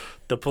those,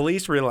 the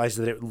police realized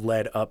that it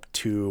led up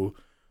to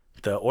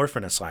the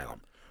orphan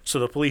asylum. So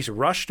the police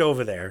rushed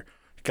over there,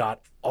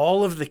 got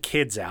all of the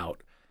kids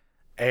out,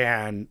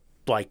 and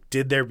like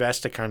did their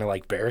best to kind of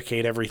like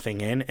barricade everything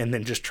in, and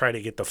then just try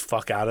to get the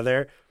fuck out of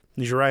there.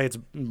 These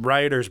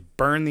rioters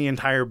burned the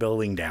entire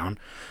building down.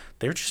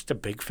 They're just a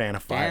big fan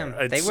of fire.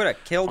 Damn, they would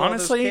have killed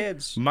honestly, all those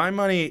kids. My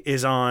money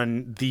is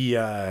on the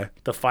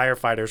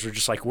firefighters are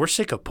just like, we're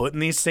sick of putting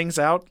these things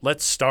out.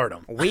 Let's start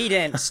them. We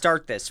didn't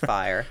start this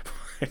fire.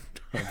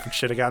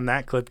 Should have gotten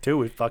that clip too.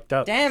 We fucked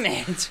up. Damn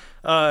it.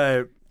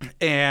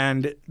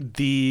 And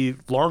the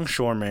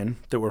longshoremen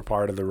that were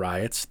part of the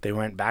riots, they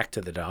went back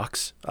to the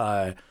docks.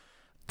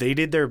 They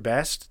did their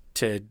best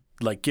to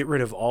like get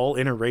rid of all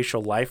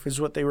interracial life,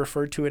 is what they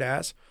referred to it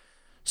as.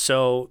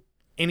 So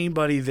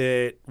anybody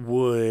that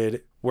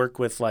would work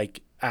with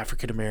like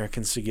African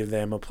Americans to give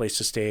them a place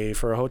to stay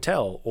for a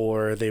hotel,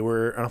 or they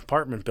were an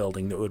apartment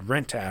building that would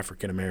rent to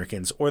African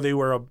Americans, or they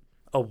were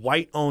a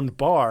white-owned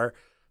bar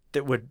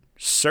that would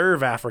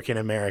serve African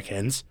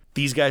Americans,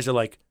 these guys are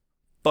like,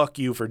 fuck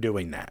you for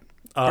doing that.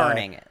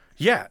 Burning it.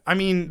 Yeah. I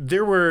mean,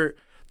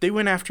 they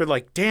went after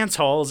like dance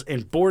halls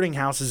and boarding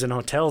houses and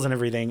hotels and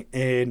everything,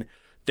 and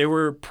there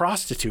were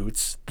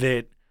prostitutes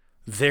that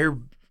their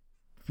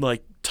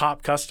like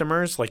top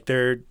customers, like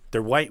they're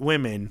white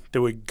women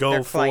that would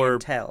go for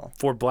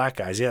black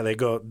guys. Yeah,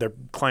 their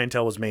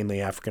clientele was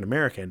mainly African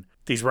American.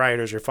 These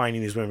rioters are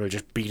finding these women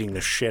just beating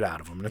the shit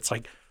out of them. And it's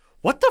like,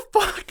 what the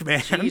fuck,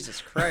 man?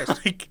 Jesus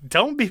Christ. Like,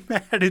 don't be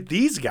mad at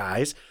these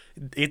guys.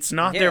 It's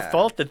not their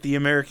fault that the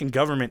American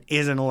government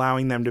isn't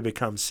allowing them to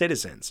become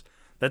citizens.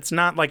 That's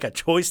not like a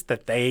choice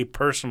that they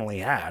personally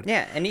had.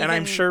 Yeah, and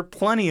I'm sure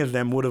plenty of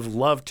them would have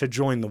loved to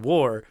join the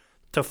war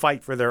to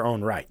fight for their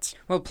own rights.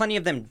 Well, plenty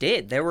of them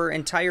did. There were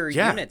entire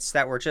units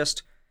that were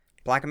just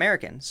black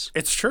Americans.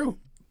 It's true.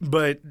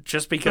 But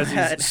just because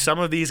some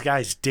of these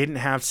guys didn't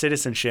have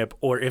citizenship,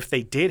 or if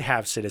they did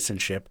have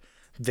citizenship,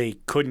 they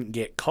couldn't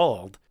get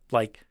called.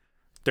 Like,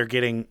 they're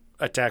getting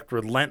attacked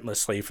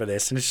relentlessly for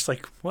this. And it's just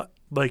like, what?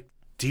 Like,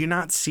 do you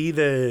not see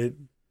the...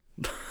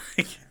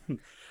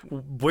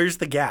 Where's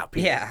the gap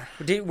here?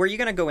 Yeah. Were you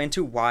going to go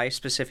into why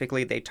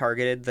specifically they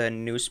targeted the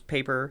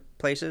newspaper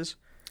places?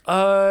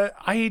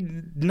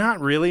 Not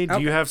really.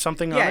 Do you have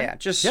something on it? Yeah,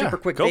 just super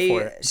quick. Go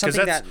for it.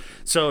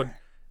 So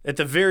at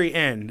the very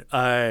end,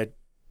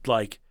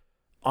 like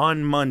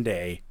on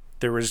Monday,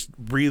 there was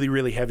really,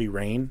 really heavy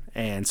rain,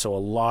 and so a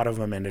lot of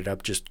them ended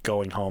up just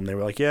going home. They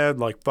were like, yeah,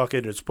 like, fuck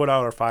it, let's put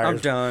out our fires. I'm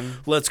done.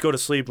 Let's go to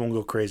sleep and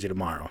we'll go crazy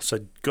tomorrow.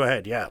 So go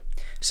ahead, yeah.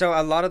 So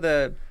a lot of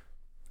the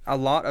a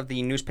lot of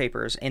the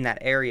newspapers in that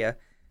area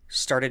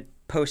started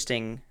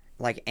posting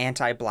like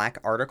anti-black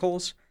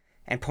articles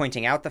and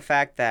pointing out the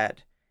fact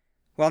that,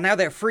 well, now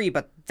they're free,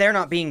 but they're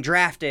not being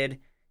drafted,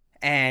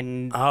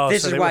 and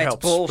this is why it's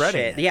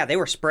bullshit. Yeah, they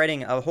were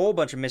spreading a whole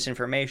bunch of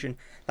misinformation,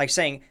 like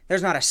saying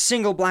there's not a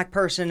single black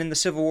person in the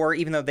Civil War,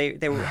 even though they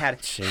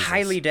had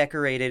highly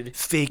decorated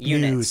fake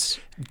units.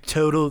 News,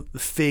 total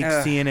fake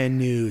CNN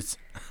news.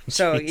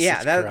 So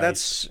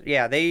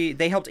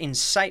they helped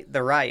incite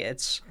the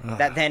riots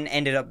that then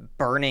ended up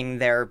burning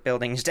their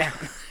buildings down.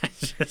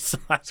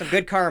 Some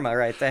good karma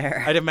right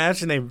there. I'd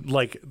imagine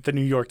the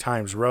New York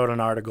Times wrote an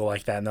article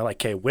like that, and they're like,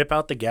 "Okay, whip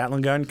out the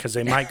Gatling gun because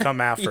they might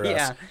come after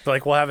us." They're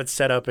like, we'll have it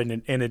set up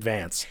in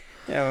advance.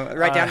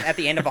 Right down at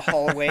the end of a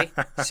hallway,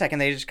 the second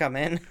they just come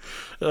in.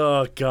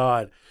 Oh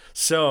God.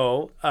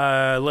 So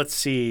let's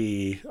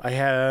see.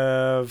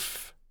 I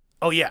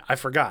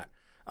forgot.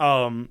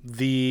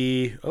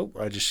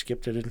 I just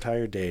skipped an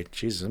entire day.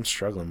 Jesus, I'm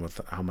struggling with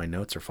how my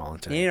notes are falling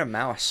today. You need a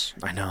mouse.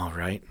 I know,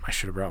 right? I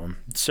should have brought one.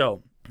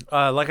 So,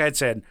 like I had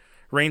said,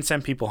 rain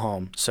sent people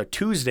home. So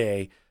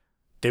Tuesday,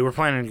 they were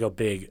planning to go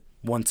big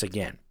once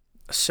again.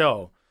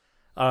 So,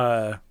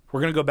 we're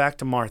going to go back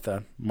to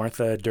Martha.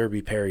 Martha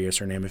Derby Perry is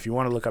her name. If you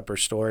want to look up her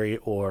story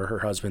or her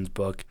husband's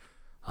book,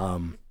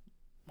 I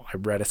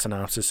read a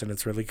synopsis and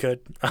it's really good.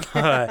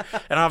 And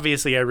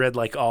obviously I read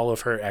like all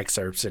of her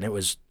excerpts, and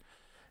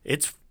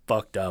it's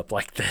fucked up,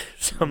 like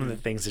some of the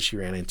things that she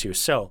ran into.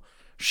 So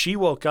she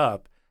woke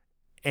up,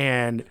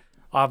 and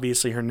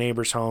obviously her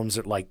neighbors' homes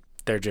are like,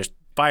 they're just,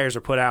 fires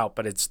are put out,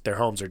 but their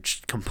homes are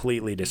just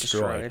completely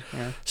destroyed.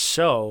 Yeah.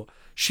 So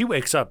she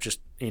wakes up just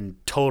in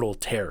total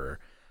terror.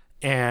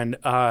 And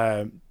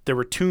there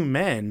were two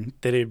men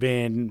that had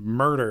been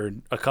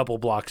murdered a couple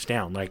blocks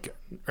down,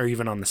 or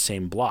even on the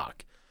same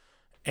block.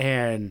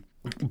 And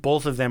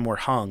both of them were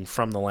hung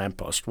from the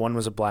lamppost. One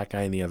was a black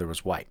guy and the other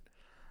was white.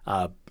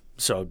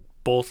 So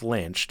both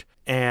lynched.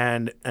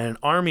 And an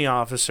army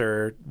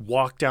officer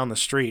walked down the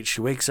street. She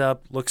wakes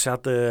up, looks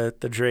out the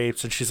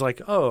drapes, and she's like,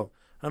 oh,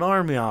 an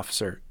army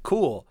officer.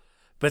 Cool.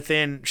 But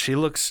then she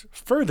looks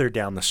further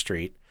down the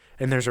street,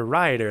 and there's a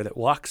rioter that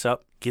walks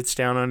up, gets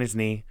down on his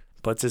knee,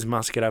 puts his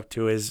musket up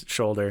to his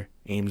shoulder,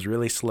 aims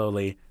really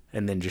slowly,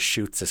 and then just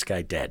shoots this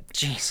guy dead.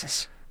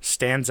 Jesus.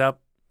 Stands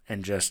up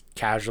and just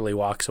casually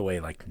walks away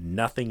like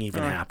nothing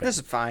even happened. This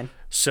is fine.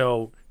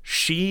 So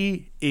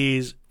she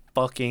is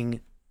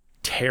fucking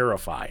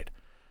terrified.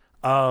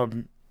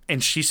 And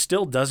she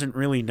still doesn't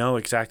really know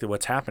exactly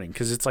what's happening,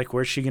 because it's like,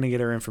 where's she going to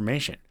get her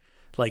information?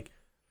 Like,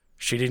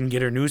 she didn't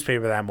get her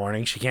newspaper that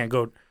morning. She can't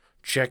go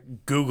check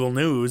Google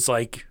News.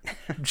 Like,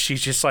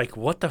 she's just like,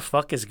 what the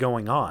fuck is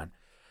going on?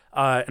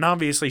 And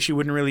obviously she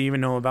wouldn't really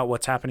even know about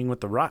what's happening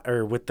with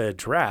the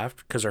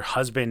draft, because her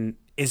husband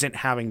isn't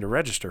having to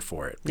register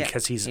for it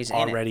because he's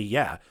already,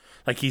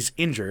 he's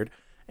injured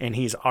and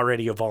he's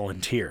already a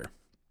volunteer.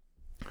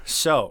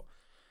 So,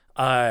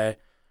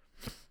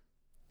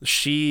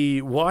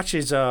 she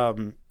watches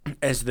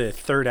as the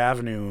 3rd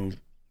Avenue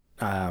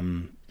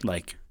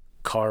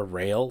car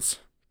rails,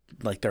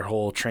 like their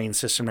whole train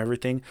system and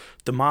everything.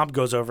 The mob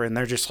goes over and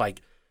they're just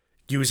like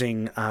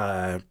using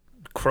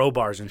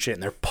crowbars and shit,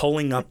 and they're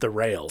pulling up the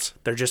rails.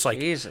 They're just like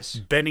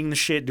bending the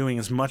shit, doing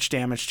as much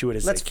damage to it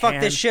as they can. Let's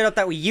fuck this shit up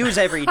that we use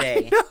every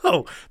day.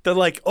 No, they're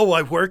like, oh,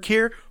 I work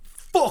here?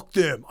 Fuck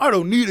them. I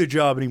don't need a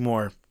job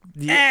anymore.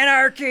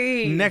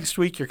 Anarchy! Next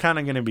week, you're kind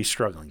of going to be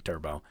struggling,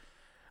 Turbo.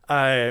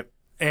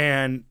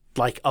 And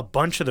like a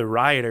bunch of the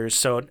rioters,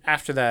 so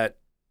after that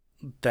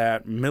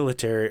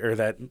military or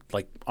that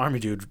like army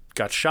dude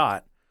got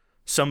shot,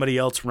 somebody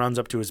else runs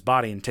up to his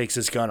body and takes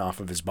his gun off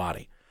of his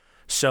body.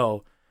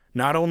 So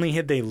not only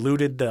had they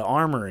looted the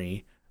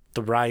armory,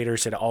 the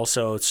rioters had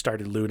also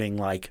started looting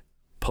like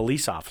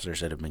police officers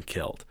that have been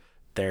killed.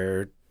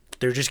 They're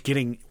just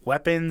getting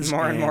weapons,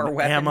 more and more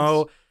weapons,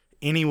 ammo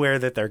anywhere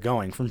that they're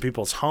going, from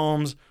people's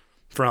homes,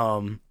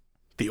 from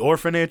the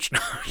orphanage.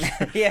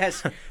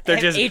 Yes,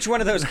 each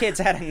one of those kids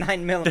had a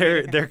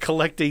 9mm. They're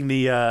collecting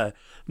the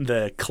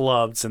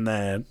clubs and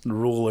the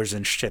rulers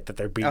and shit that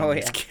they're beating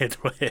these kids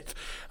with.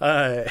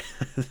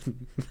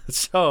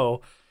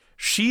 So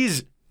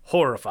she's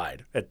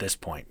horrified at this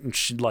point. And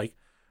she, like,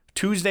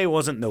 Tuesday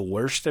wasn't the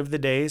worst of the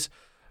days,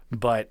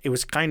 but it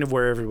was kind of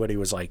where everybody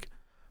was like,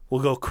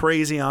 we'll go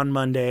crazy on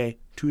Monday.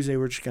 Tuesday,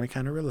 we're just going to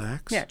kind of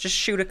relax. Yeah, just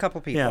shoot a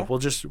couple people. Yeah,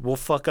 we'll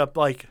fuck up,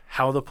 like,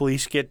 how the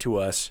police get to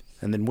us,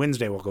 and then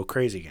Wednesday we'll go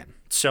crazy again.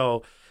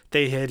 So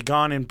they had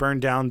gone and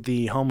burned down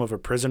the home of a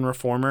prison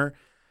reformer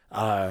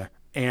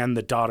and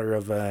the daughter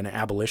of an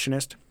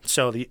abolitionist.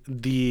 So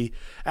the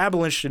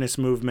abolitionist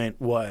movement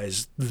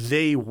was,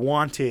 they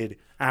wanted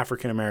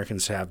African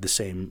Americans to have the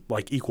same,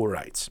 like, equal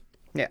rights.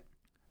 Yeah.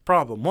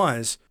 Problem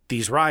was,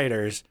 these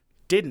rioters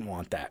didn't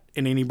want that,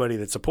 and anybody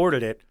that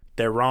supported it,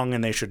 they're wrong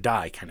and they should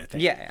die, kind of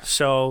thing. Yeah.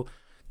 So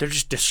they're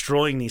just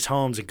destroying these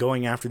homes and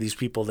going after these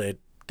people that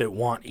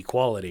want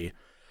equality.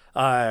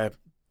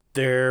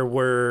 There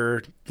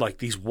were like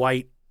these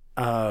white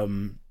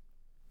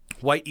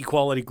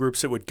equality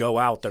groups that would go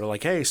out that are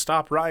like, hey,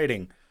 stop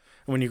rioting.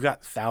 And when you've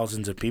got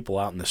thousands of people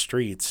out in the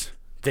streets,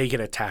 they get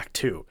attacked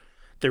too.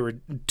 There were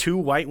 2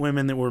 white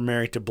women that were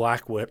married to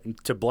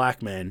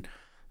black men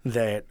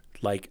that,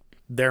 like,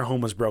 their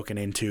home was broken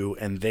into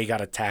and they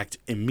got attacked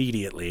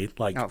immediately,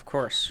 like, of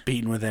course,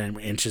 beaten within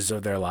inches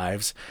of their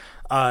lives.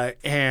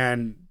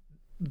 And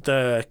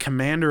the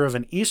commander of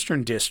an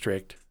eastern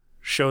district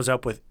shows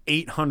up with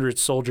 800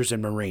 soldiers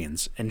and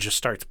Marines and just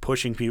starts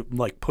pushing people,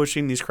 like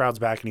pushing these crowds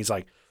back. And he's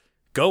like,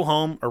 go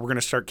home or we're going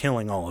to start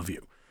killing all of you.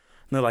 And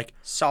they're like,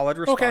 solid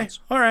response. Okay,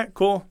 all right,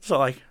 cool. So,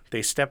 like,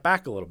 they step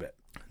back a little bit.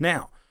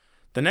 Now,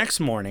 the next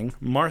morning,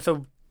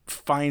 Martha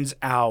finds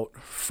out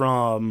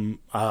from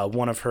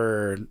one of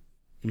her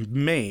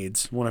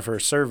maids, one of her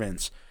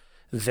servants,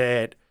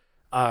 that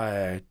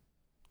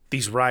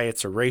these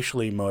riots are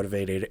racially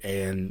motivated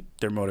and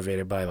they're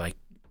motivated by, like,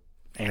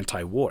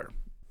 anti-war.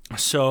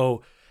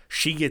 So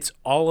she gets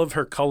all of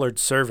her colored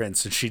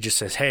servants and she just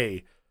says,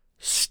 hey,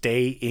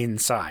 stay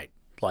inside.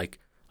 Like,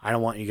 I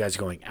don't want you guys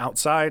going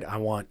outside. I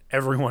want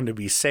everyone to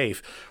be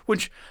safe,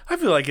 which I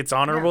feel like it's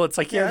honorable. Yeah. It's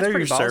like, they're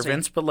your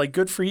servants, but, like,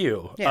 good for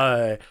you.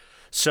 Yeah.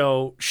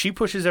 So she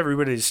pushes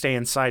everybody to stay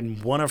inside,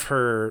 and one of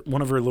her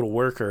little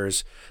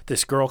workers,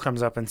 this girl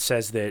comes up and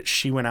says that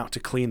she went out to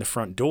clean the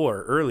front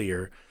door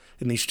earlier,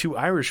 and these 2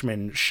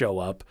 Irishmen show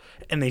up,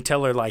 and they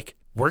tell her, like,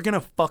 we're going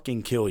to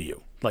fucking kill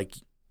you. Like,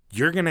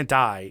 you're going to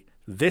die.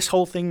 This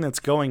whole thing that's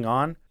going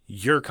on,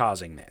 you're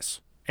causing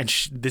this. And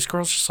this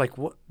girl's just like,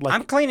 what? Like,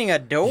 I'm cleaning a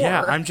door.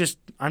 Yeah, I'm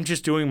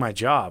just doing my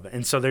job.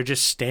 And so they're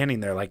just standing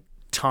there, like,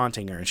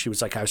 taunting her. And she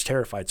was like, I was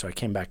terrified, so I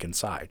came back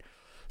inside.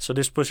 So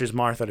this pushes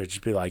Martha to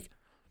just be like,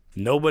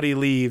 nobody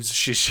leaves.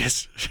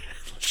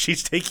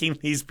 She's taking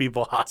these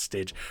people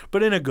hostage,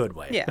 but in a good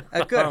way. Yeah,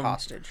 a good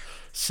hostage.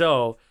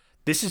 So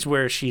this is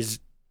where she's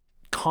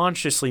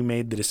consciously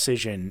made the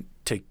decision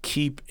to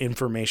keep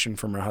information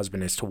from her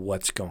husband as to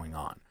what's going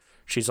on.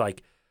 She's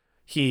like,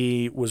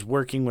 he was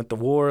working with the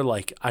war.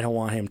 Like, I don't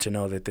want him to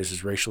know that this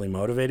is racially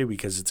motivated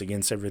because it's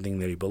against everything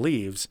that he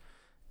believes.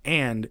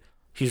 And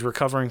he's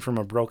recovering from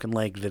a broken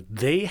leg that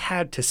they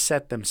had to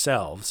set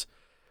themselves.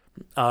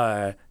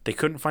 They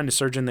couldn't find a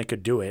surgeon that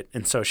could do it.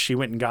 And so she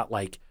went and got,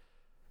 like,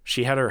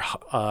 she had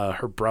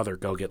her brother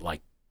go get,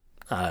 like,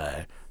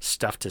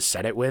 stuff to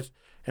set it with.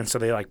 And so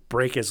they, like,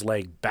 break his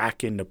leg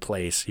back into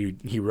place.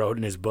 He wrote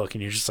in his book,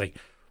 and you're just like,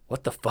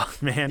 what the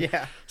fuck, man?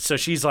 Yeah. So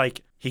she's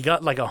like, he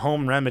got, like, a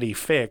home remedy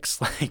fix.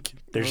 Like,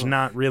 there's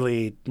not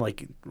really,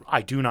 like,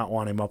 I do not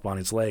want him up on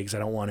his legs. I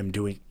don't want him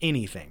doing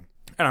anything.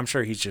 And I'm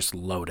sure he's just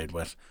loaded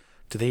with,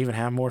 do they even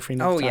have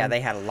morphine at the time? Yeah,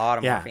 they had a lot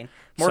of morphine.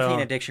 Morphine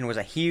addiction was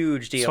a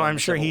huge deal. So I'm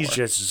sure he's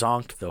just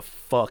zonked the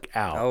fuck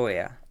out. Oh,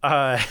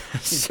 yeah.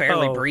 He's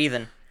barely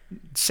breathing.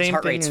 His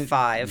heart rate's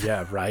 5.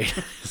 Yeah, right.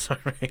 His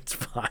heart rate's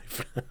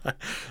 5.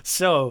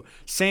 So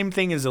same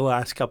thing as the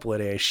last couple of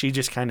days. She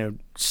just kind of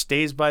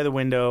stays by the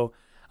window,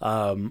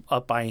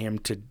 up by him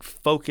to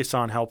focus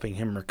on helping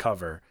him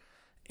recover.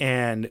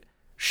 And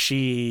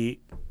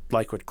she,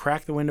 like, would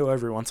crack the window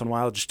every once in a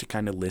while just to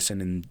kind of listen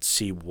and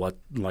see what,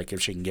 like,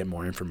 if she can get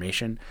more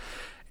information.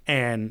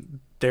 And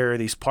there are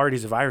these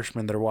parties of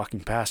Irishmen that are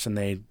walking past, and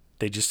they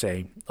just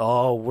say,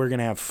 oh, we're going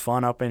to have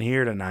fun up in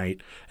here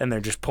tonight. And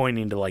they're just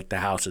pointing to, like, the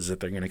houses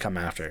that they're going to come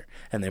after.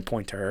 And they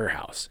point to her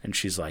house. And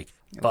she's like,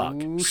 fuck.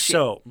 Oh,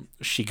 so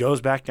she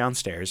goes back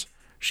downstairs.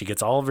 She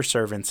gets all of her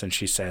servants, and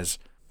she says,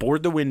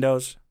 board the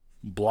windows,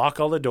 block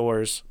all the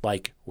doors.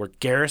 Like, we're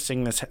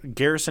garrisoning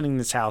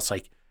this house.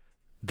 Like,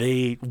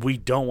 we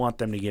don't want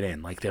them to get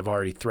in. Like, they've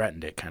already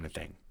threatened it, kind of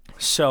thing.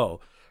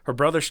 So her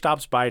brother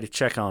stops by to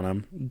check on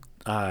him,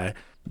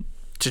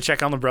 to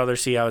check on the brother,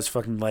 see how his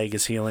fucking leg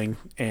is healing,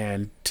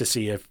 and to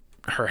see if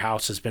her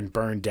house has been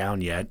burned down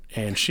yet.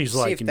 And she's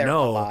like,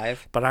 no,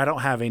 alive. But I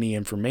don't have any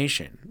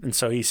information. And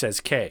so he says,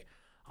 okay,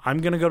 I'm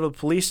going to go to the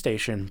police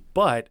station,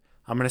 but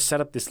I'm going to set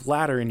up this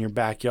ladder in your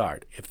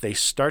backyard. If they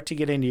start to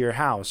get into your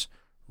house,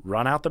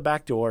 run out the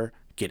back door,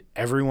 get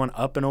everyone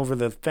up and over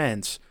the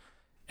fence,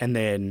 and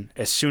then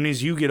as soon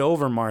as you get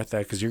over, Martha,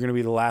 because you're going to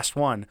be the last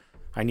one,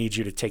 I need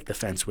you to take the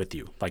fence with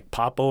you. Like,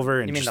 pop over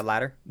and You mean the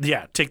ladder?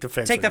 Yeah, take the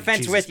fence. Take the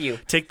fence with you.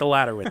 Take the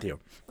ladder with you.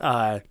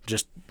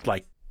 Just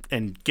like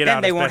and get out.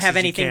 Then they won't have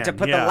anything to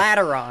put the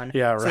ladder on.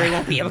 Yeah, right. So they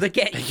won't be able to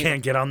get you. They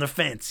can't get on the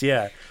fence.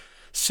 Yeah.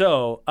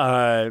 So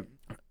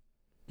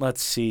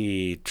let's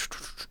see.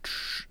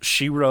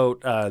 She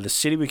wrote, the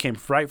city became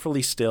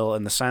frightfully still,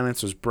 and the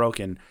silence was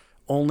broken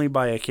only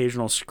by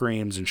occasional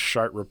screams and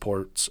sharp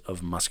reports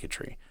of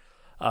musketry.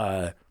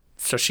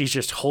 So she's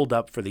just holed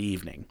up for the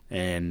evening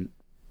and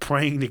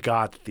praying to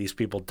God that these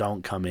people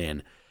don't come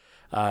in.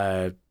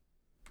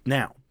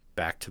 Now,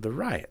 back to the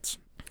riots.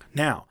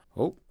 Now,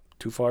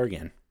 too far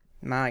again.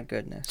 My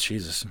goodness.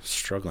 Jesus, I'm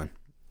struggling.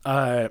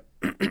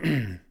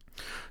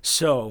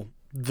 So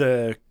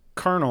the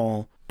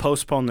colonel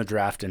postponed the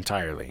draft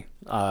entirely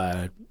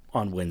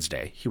on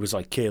Wednesday. He was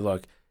like, okay,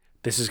 look,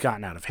 this has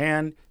gotten out of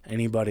hand.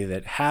 Anybody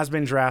that has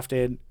been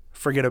drafted,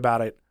 forget about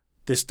it.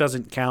 This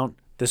doesn't count.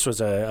 This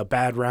was a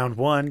bad round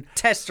one.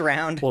 Test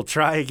round. We'll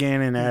try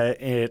again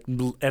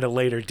at a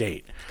later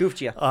date.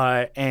 Goofed you.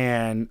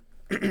 And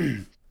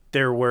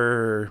there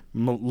were,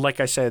 like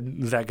I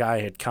said, that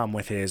guy had come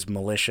with his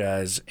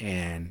militias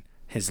and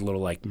his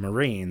little like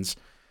Marines,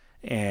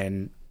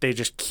 and they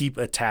just keep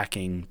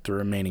attacking the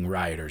remaining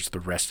rioters the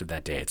rest of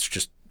that day. It's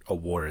just a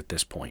war at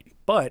this point.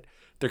 But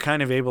they're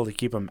kind of able to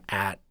keep them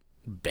at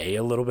bay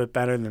a little bit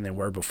better than they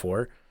were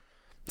before.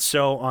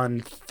 So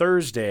on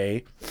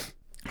Thursday,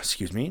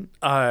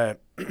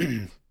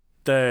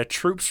 the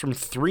troops from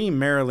 3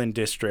 Maryland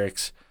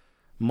districts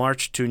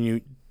marched to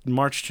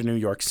New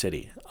York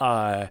City.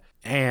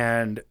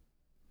 And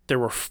there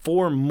were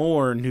 4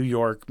 more New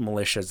York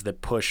militias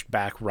that pushed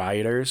back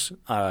rioters,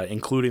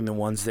 including the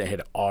ones that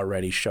had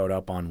already showed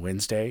up on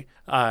Wednesday.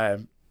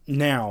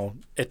 Now,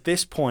 at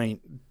this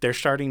point, they're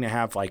starting to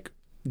have like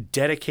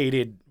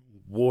dedicated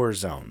war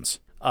zones.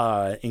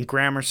 In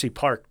Gramercy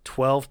Park,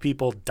 12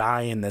 people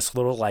die in this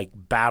little like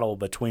battle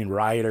between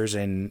rioters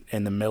and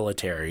the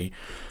military.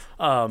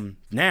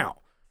 Now,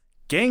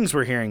 gangs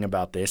were hearing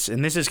about this,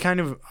 and this is kind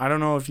of, I don't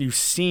know if you've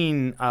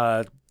seen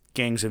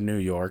Gangs of New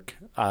York.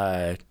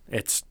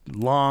 It's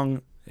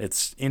long,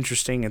 it's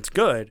interesting, it's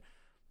good,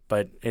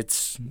 but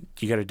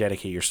you got to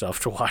dedicate yourself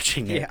to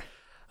watching it.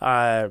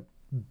 Yeah.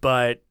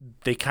 But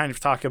they kind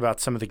of talk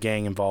about some of the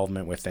gang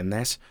involvement within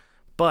this.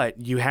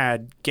 But you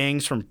had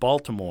gangs from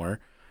Baltimore.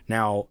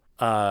 Now,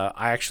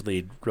 I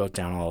actually wrote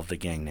down all of the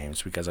gang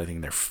names because I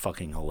think they're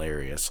fucking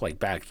hilarious. Like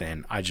back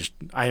then,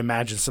 I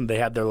imagine they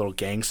had their little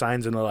gang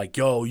signs and they're like,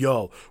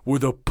 yo, we're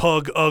the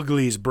Pug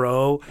Uglies,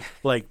 bro.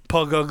 Like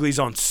Pug Uglies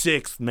on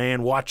 6th,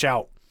 man, watch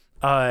out.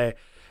 And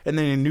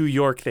then in New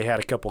York, they had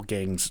a couple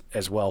gangs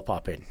as well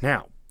pop in.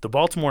 Now, the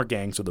Baltimore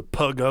gangs are the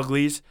Pug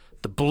Uglies,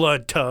 the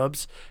Blood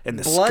Tubs, and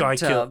the Sky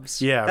Kill.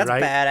 Yeah, that's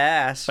right.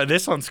 That's badass.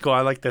 This one's cool. I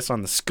like this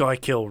one. The Sky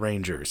Kill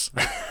Rangers.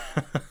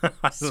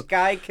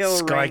 Sky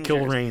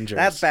Kill Rangers.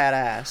 That's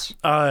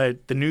badass.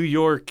 The New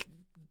York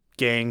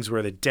gangs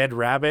were the Dead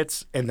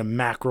Rabbits and the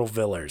Mackerel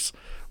Villers,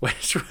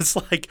 which was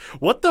like,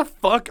 what the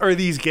fuck are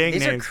these gang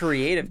names? These are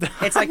creative.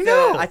 It's like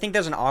I think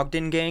there's an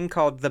Ogden gang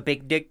called the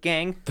Big Dick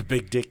Gang. The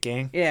Big Dick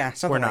Gang? Yeah,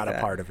 something like that. We're not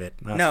a part of it.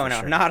 No,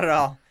 sure. Not at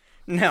all.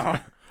 No.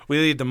 We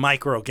lead the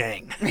Micro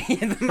Gang.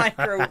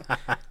 The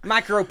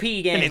Micro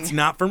P Gang. And it's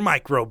not for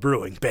micro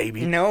brewing,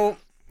 baby. Nope.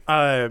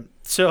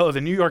 So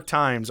the New York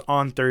Times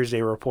on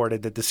Thursday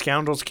reported that the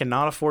scoundrels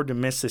cannot afford to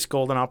miss this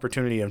golden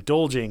opportunity of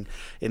indulging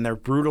in their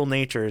brutal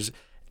natures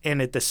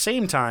and at the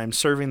same time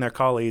serving their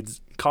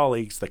colleagues,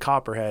 the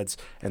Copperheads,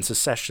 and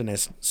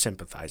secessionist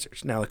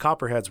sympathizers. Now, the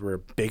Copperheads were a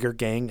bigger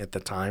gang at the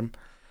time.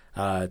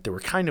 They were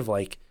kind of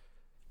like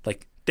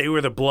they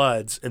were the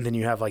Bloods, and then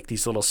you have like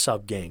these little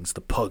sub gangs,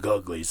 the Pug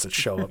Uglies, that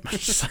show up.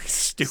 Just like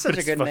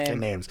stupid fucking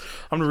names.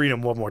 I'm gonna read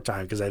them one more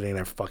time because I think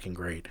they're fucking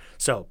great.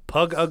 So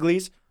Pug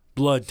Uglies,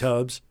 Blood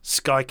Tubs,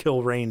 Sky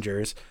Kill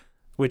Rangers,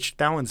 which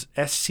that one's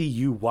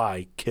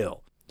SCUY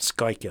Kill.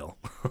 Sky Kill.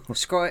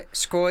 Sky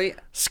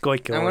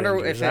Kill. I wonder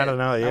Rangers. I don't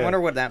know. Yeah. I wonder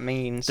what that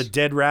means. The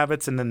Dead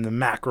Rabbits and then the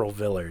Mackerel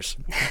Villers.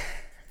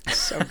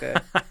 So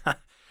good.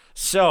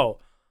 So,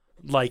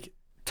 like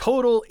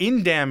total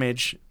in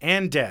damage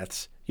and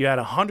deaths. You had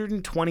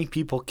 120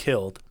 people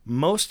killed.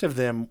 Most of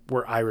them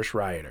were Irish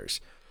rioters.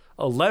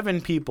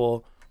 11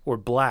 people were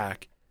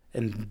black,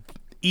 and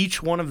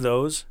each one of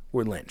those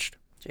were lynched.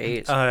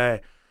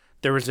 Jeez.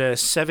 There was a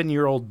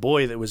 7-year-old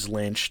boy that was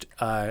lynched,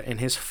 and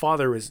his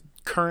father was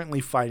currently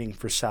fighting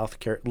for South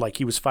Carolina. Like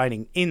he was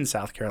fighting in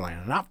South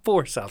Carolina, not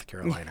for South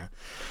Carolina.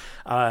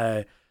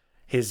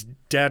 His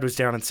dad was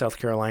down in South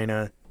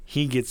Carolina.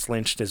 He gets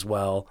lynched as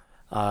well.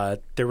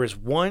 There was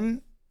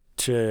 $1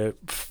 to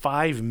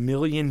 $5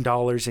 million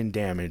in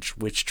damage,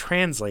 which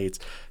translates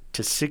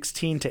to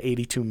 $16 to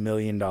 $82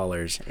 million in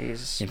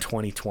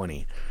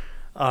 2020.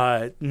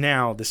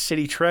 Now, the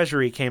city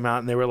treasury came out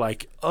and they were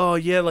like, oh,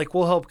 yeah, like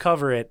we'll help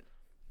cover it.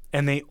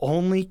 And they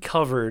only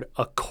covered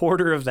a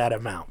quarter of that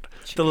amount.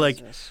 Jesus. They're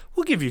like,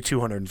 we'll give you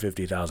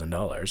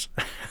 $250,000.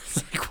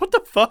 It's like, what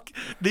the fuck?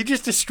 They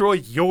just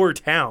destroyed your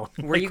town.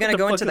 Were you going to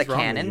go into the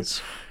cannons?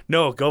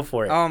 No, go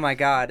for it. Oh, my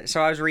God.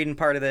 So I was reading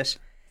part of this.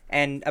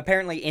 And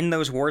apparently in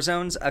those war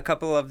zones, a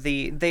couple of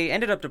they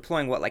ended up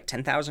deploying, like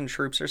 10,000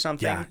 troops or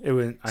something? Yeah, it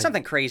was...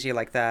 Something crazy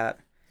like that.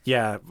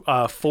 Yeah,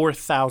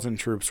 4,000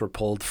 troops were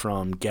pulled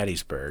from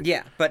Gettysburg.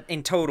 Yeah, but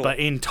in total,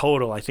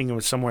 I think it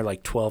was somewhere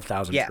like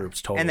 12,000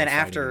 troops total. And then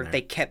after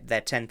they kept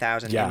that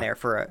 10,000 in there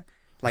for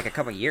a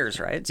couple of years,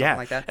 right? Something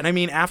like that. And I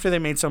mean, after they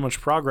made so much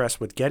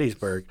progress with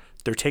Gettysburg,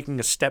 they're taking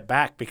a step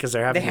back because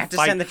they're having to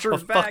fight send the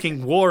troops back.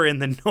 Fucking war in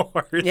the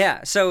north.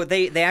 Yeah, so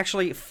they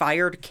actually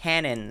fired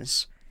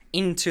cannons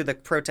into the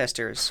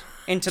protesters,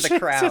 into the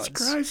crowds.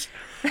 Jesus Christ.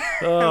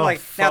 Oh, like,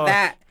 now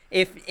that,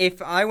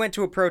 if I went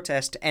to a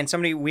protest and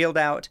somebody wheeled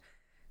out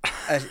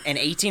an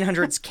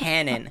 1800s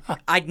cannon,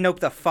 I'd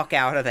nope the fuck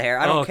out of there.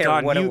 I don't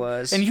care what it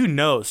was.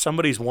 And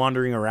somebody's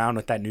wandering around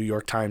with that New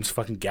York Times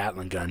fucking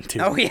Gatling gun,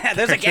 too. Oh, yeah,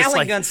 there's a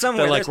Gatling gun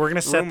somewhere. They're like, we're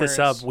going to set this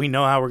up. We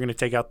know how we're going to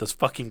take out those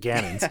fucking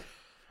cannons.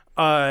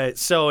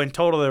 So in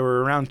total, there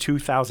were around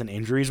 2,000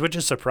 injuries, which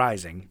is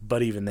surprising.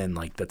 But even then,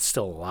 like, that's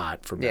still a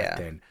lot for back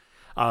then.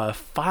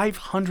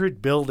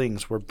 500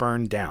 buildings were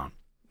burned down.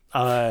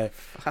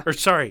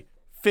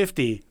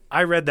 50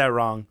 I read that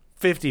wrong.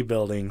 50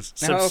 buildings,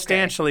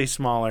 substantially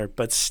smaller,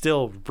 but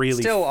still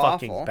really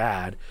fucking awful.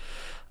 bad.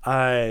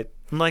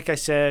 Like I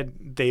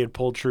said, they had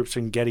pulled troops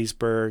from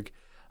Gettysburg.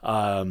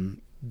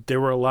 There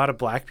were a lot of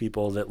black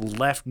people that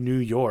left New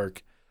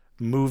York,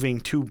 moving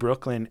to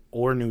Brooklyn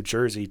or New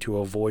Jersey to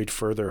avoid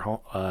further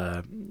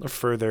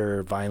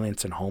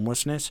violence and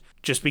homelessness.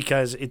 Just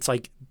because it's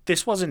like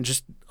this wasn't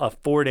just a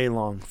 4-day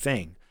long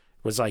thing.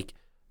 It was like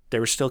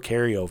there was still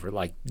carryover.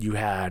 Like you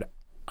had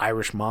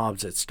Irish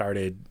mobs that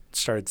started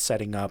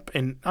setting up,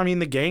 and I mean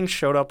the gangs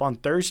showed up on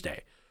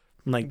Thursday.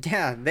 Like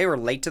yeah, they were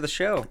late to the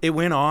show. It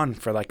went on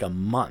for like a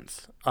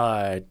month.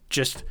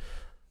 Just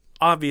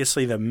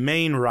obviously the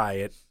main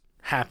riot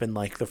happened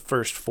like the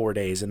first 4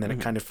 days, and then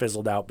it kind of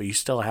fizzled out, but you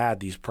still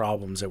had these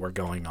problems that were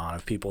going on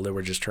of people that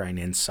were just trying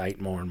to incite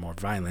more and more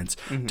violence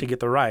to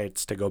get the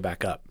riots to go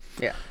back up.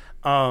 Yeah.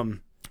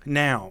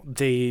 Now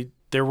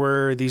there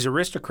were these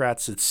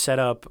aristocrats that set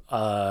up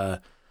a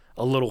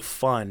little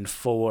fund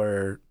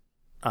for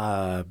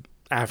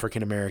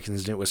African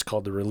Americans, and it was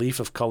called the Relief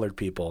of Colored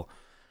People.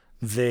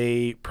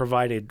 They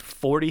provided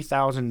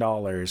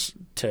 $40,000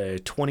 to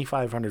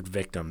 2,500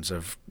 victims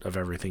of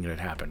everything that had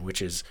happened,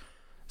 which is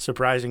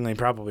surprisingly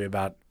probably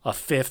about a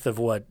fifth of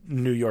what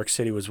New York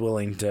City was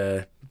willing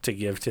to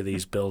give to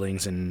these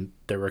buildings and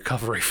their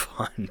recovery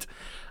fund.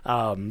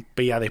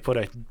 But yeah, they put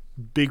a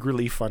big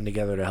relief fund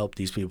together to help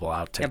these people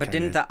out. Yeah, but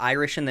didn't the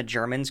Irish and the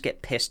Germans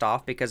get pissed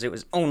off because it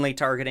was only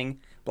targeting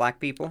black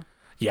people?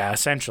 Yeah,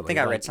 essentially. I think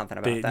I read something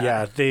about that.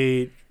 Yeah,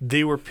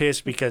 they were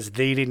pissed because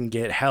they didn't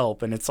get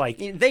help, and it's like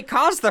they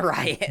caused the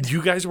riot.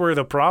 You guys were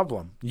the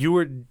problem.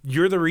 You're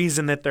the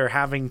reason that they're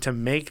having to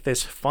make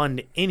this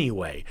fund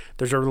anyway.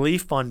 There's a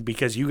relief fund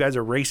because you guys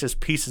are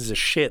racist pieces of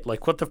shit.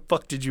 Like, what the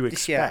fuck did you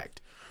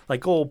expect? Yeah.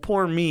 Like, oh,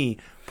 poor me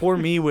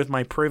with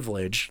my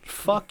privilege.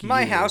 Fuck you.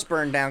 My house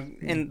burned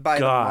down by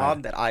the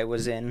mob that I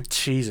was in.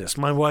 Jesus,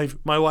 my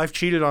wife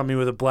cheated on me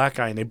with a black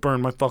guy and they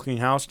burned my fucking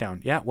house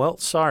down. Yeah, well,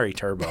 sorry,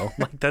 Turbo.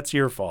 Like, that's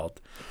your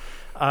fault.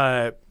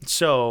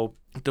 So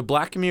the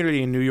black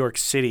community in New York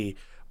City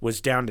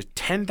was down to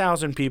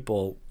 10,000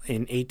 people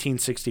in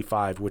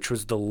 1865, which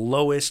was the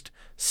lowest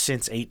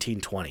since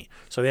 1820.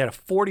 So they had a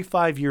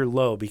 45-year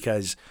low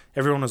because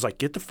everyone was like,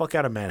 get the fuck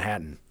out of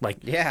Manhattan. Like,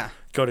 yeah.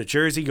 Go to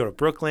Jersey, go to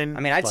Brooklyn.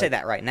 I mean, I'd say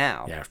that right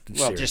now. Yeah,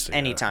 well, just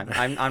anytime.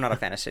 I'm not a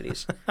fan of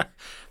cities.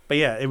 But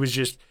yeah, it was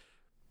just,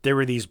 there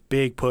were these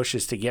big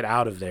pushes to get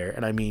out of there.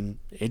 And I mean,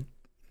 it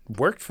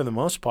worked for the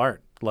most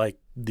part. Like,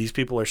 these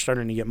people are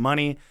starting to get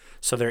money,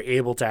 so they're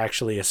able to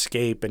actually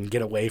escape and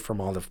get away from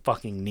all the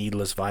fucking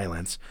needless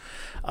violence.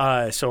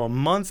 So a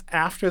month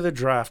after the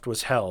draft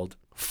was held,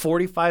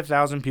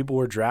 45,000 people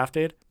were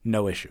drafted,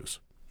 no issues.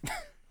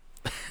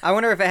 I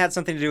wonder if it had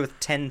something to do with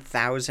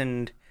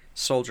 10,000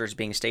 soldiers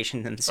being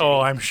stationed in the city.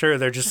 Oh, I'm sure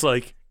they're just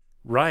like,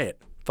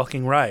 riot.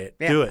 Fucking riot.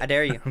 Yeah, do it. I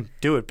dare you.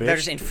 Do it, bitch. They're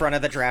just in front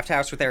of the draft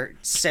house with their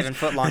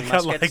 7-foot-long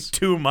muskets. Got like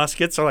 2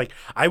 muskets. They're like,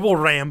 I will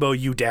Rambo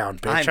you down,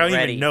 bitch. I don't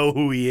even know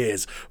who he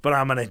is, but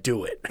I'm going to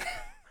do it.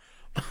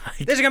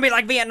 This is going to be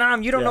like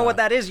Vietnam. You don't know what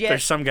that is yet.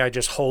 There's some guy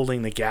just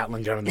holding the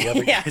Gatling gun and the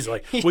other guy's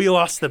like, we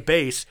lost the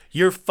base.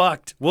 You're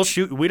fucked. We'll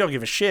shoot. We don't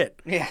give a shit.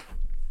 Yeah.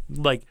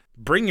 Like,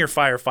 bring your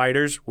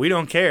firefighters. We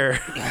don't care.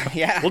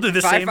 Yeah. We'll do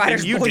the same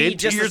thing you did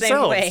to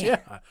yourselves.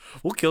 Yeah.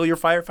 We'll kill your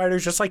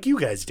firefighters just like you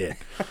guys did.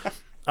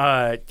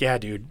 Yeah,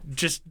 dude.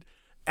 Just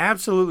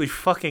absolutely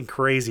fucking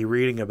crazy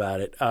reading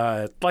about it.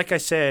 Like I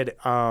said,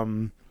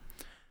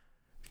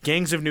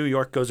 Gangs of New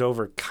York goes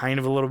over kind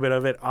of a little bit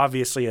of it.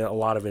 Obviously, a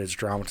lot of it is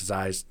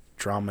dramatized.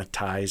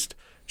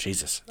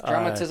 Jesus.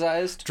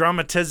 Dramatized?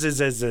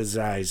 Dramatized.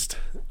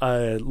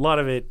 A lot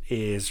of it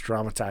is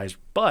dramatized,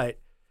 but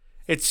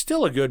it's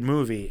still a good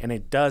movie, and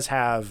it does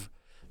have,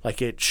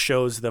 like, it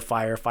shows the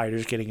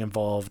firefighters getting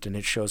involved, and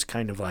it shows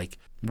kind of, like,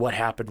 what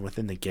happened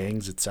within the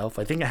gangs itself.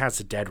 I think it has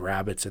the dead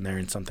rabbits in there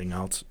and something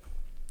else.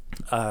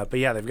 But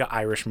yeah, they've got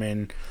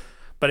Irishmen.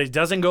 But it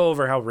doesn't go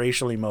over how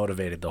racially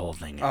motivated the whole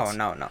thing is. Oh,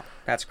 no.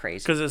 That's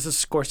crazy. Because it's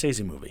a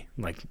Scorsese movie.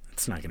 Like,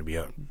 it's not going to be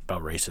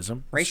about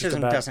racism.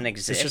 Racism doesn't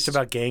exist. It's just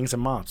about gangs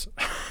and mobs.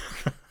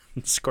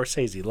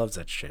 Scorsese loves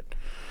that shit.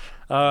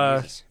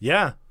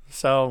 Yeah.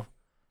 So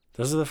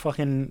those are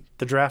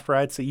the draft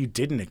riots that you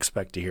didn't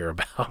expect to hear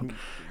about.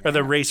 Or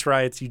the race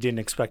riots you didn't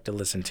expect to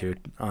listen to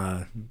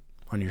on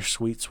your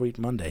sweet, sweet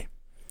Monday.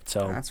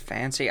 So that's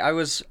fancy. I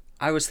was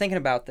thinking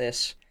about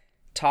this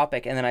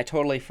topic, and then I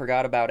totally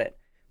forgot about it.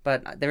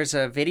 But there's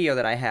a video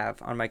that I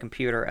have on my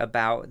computer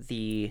about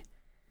the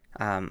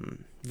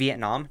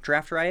Vietnam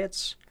draft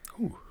riots.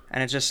 Ooh.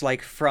 And it's just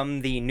like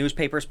from the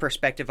newspaper's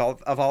perspective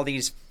of all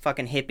these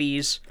fucking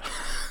hippies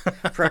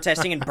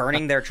protesting and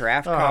burning their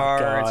draft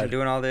cards and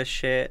doing all this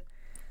shit.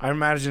 I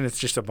imagine it's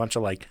just a bunch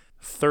of like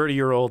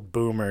 30-year-old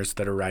boomers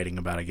that are writing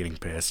about it getting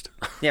pissed.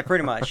 Yeah,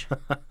 pretty much.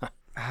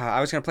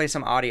 I was going to play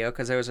some audio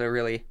because there was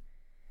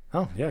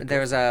there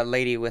was a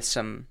lady with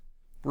some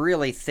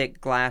really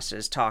thick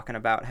glasses talking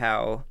about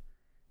how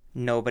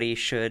nobody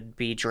should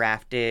be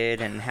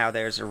drafted and how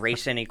there's a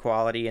race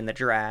inequality in the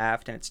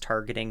draft and it's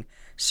targeting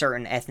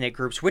certain ethnic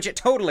groups, which it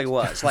totally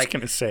was. Like,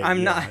 gonna say, I'm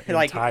yeah, not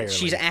like entirely.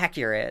 she's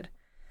accurate.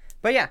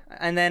 But yeah,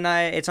 and then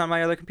it's on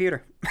my other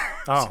computer.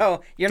 Oh,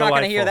 so you're not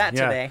going to hear that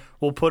delightful. Yeah. today.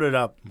 We'll put it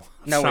up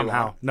No, we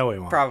somehow. won't. No, we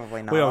won't.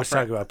 Probably not. We always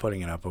talk about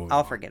putting it up, but we I'll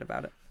won't. forget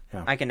about it.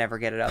 Yeah. I can never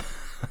get it up.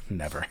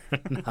 Never.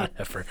 Not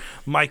ever.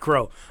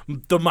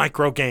 The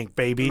micro gang,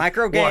 baby.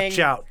 Micro gang. Watch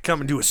out.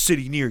 Coming to a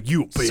city near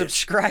you, bitch.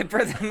 Subscribe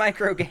for the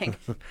micro gang.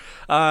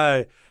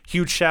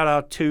 Huge shout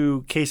out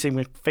to Casey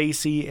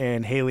McFacey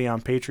and Haley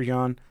on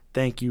Patreon.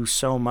 Thank you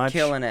so much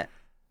Killing it.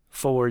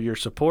 for your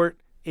support.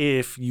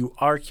 If you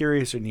are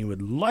curious and you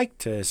would like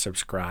to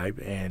subscribe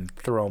and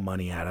throw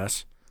money at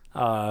us,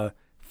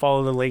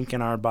 follow the link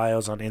in our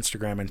bios on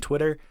Instagram and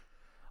Twitter.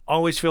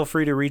 Always feel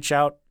free to reach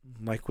out.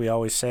 Like we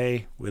always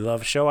say, we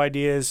love show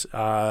ideas.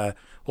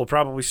 We'll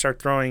probably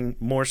start throwing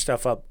more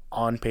stuff up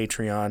on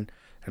Patreon.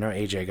 I know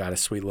AJ got a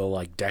sweet little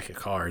like deck of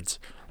cards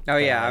Oh,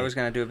 yeah, I was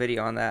going to do a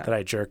video on that. that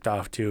I jerked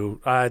off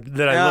to, that I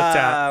looked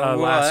at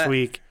last what?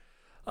 week.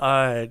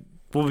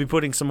 We'll be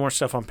putting some more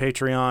stuff on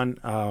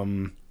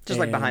Patreon. Just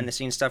like and- behind the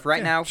scenes stuff. Right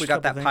yeah, now, just we a got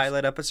couple that things.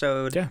 pilot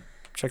episode. Yeah,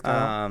 check that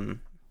out.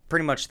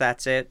 Pretty much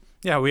that's it.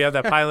 Yeah, we have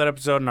that pilot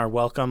episode and our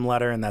welcome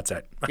letter, and that's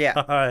it.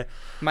 Yeah.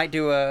 Might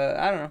do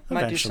I don't know.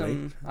 Might Eventually.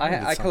 do some. We'll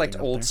get I collect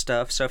something up old there.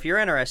 stuff. So if you're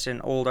interested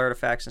in old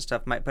artifacts and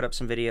stuff, might put up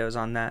some videos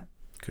on that.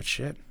 Good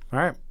shit. All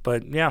right.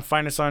 But yeah,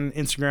 find us on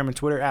Instagram and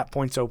Twitter at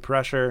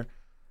PointsOPressure.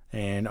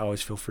 And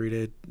always feel free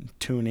to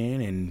tune in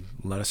and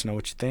let us know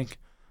what you think.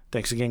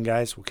 Thanks again,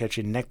 guys. We'll catch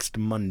you next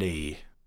Monday.